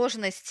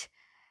сложность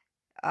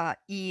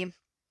и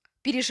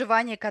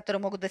переживания, которые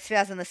могут быть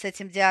связаны с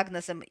этим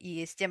диагнозом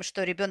и с тем,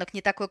 что ребенок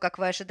не такой, как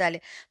вы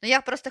ожидали. Но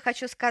я просто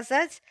хочу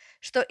сказать,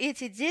 что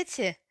эти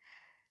дети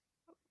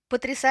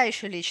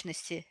потрясающие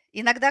личности.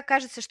 Иногда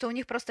кажется, что у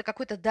них просто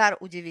какой-то дар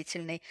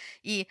удивительный.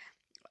 И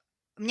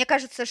мне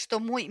кажется, что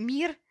мой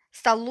мир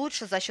стал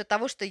лучше за счет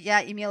того, что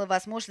я имела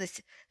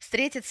возможность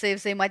встретиться и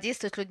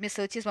взаимодействовать с людьми с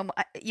аутизмом.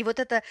 И вот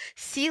эта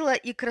сила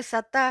и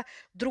красота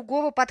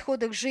другого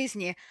подхода к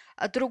жизни,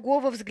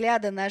 другого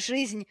взгляда на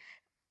жизнь,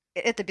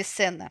 это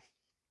бесценно.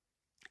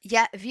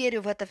 Я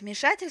верю в это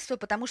вмешательство,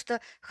 потому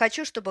что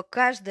хочу, чтобы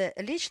каждая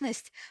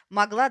личность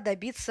могла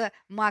добиться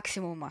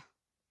максимума,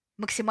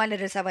 максимально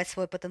реализовать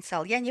свой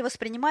потенциал. Я не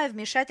воспринимаю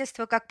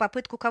вмешательство как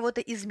попытку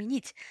кого-то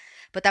изменить,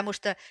 потому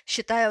что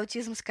считаю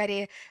аутизм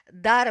скорее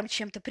даром,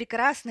 чем-то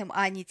прекрасным,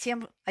 а не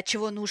тем, от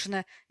чего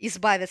нужно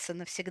избавиться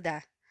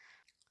навсегда.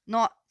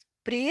 Но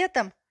при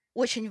этом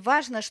очень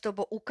важно,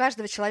 чтобы у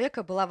каждого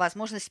человека была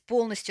возможность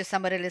полностью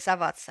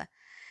самореализоваться.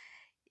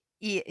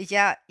 И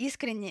я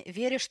искренне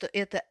верю, что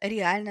это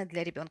реально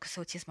для ребенка с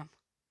аутизмом.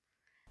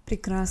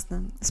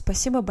 Прекрасно.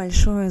 Спасибо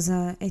большое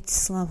за эти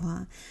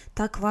слова.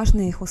 Так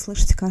важно их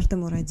услышать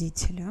каждому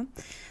родителю.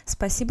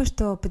 Спасибо,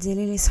 что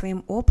поделились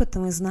своим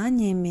опытом и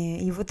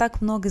знаниями. И вы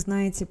так много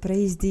знаете про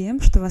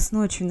ESDM, что вас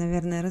ночью,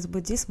 наверное,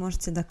 разбуди,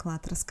 сможете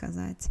доклад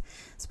рассказать.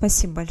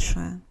 Спасибо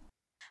большое.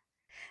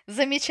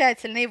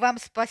 Замечательно. И вам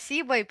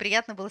спасибо. И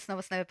приятно было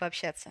снова с вами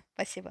пообщаться.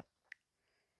 Спасибо.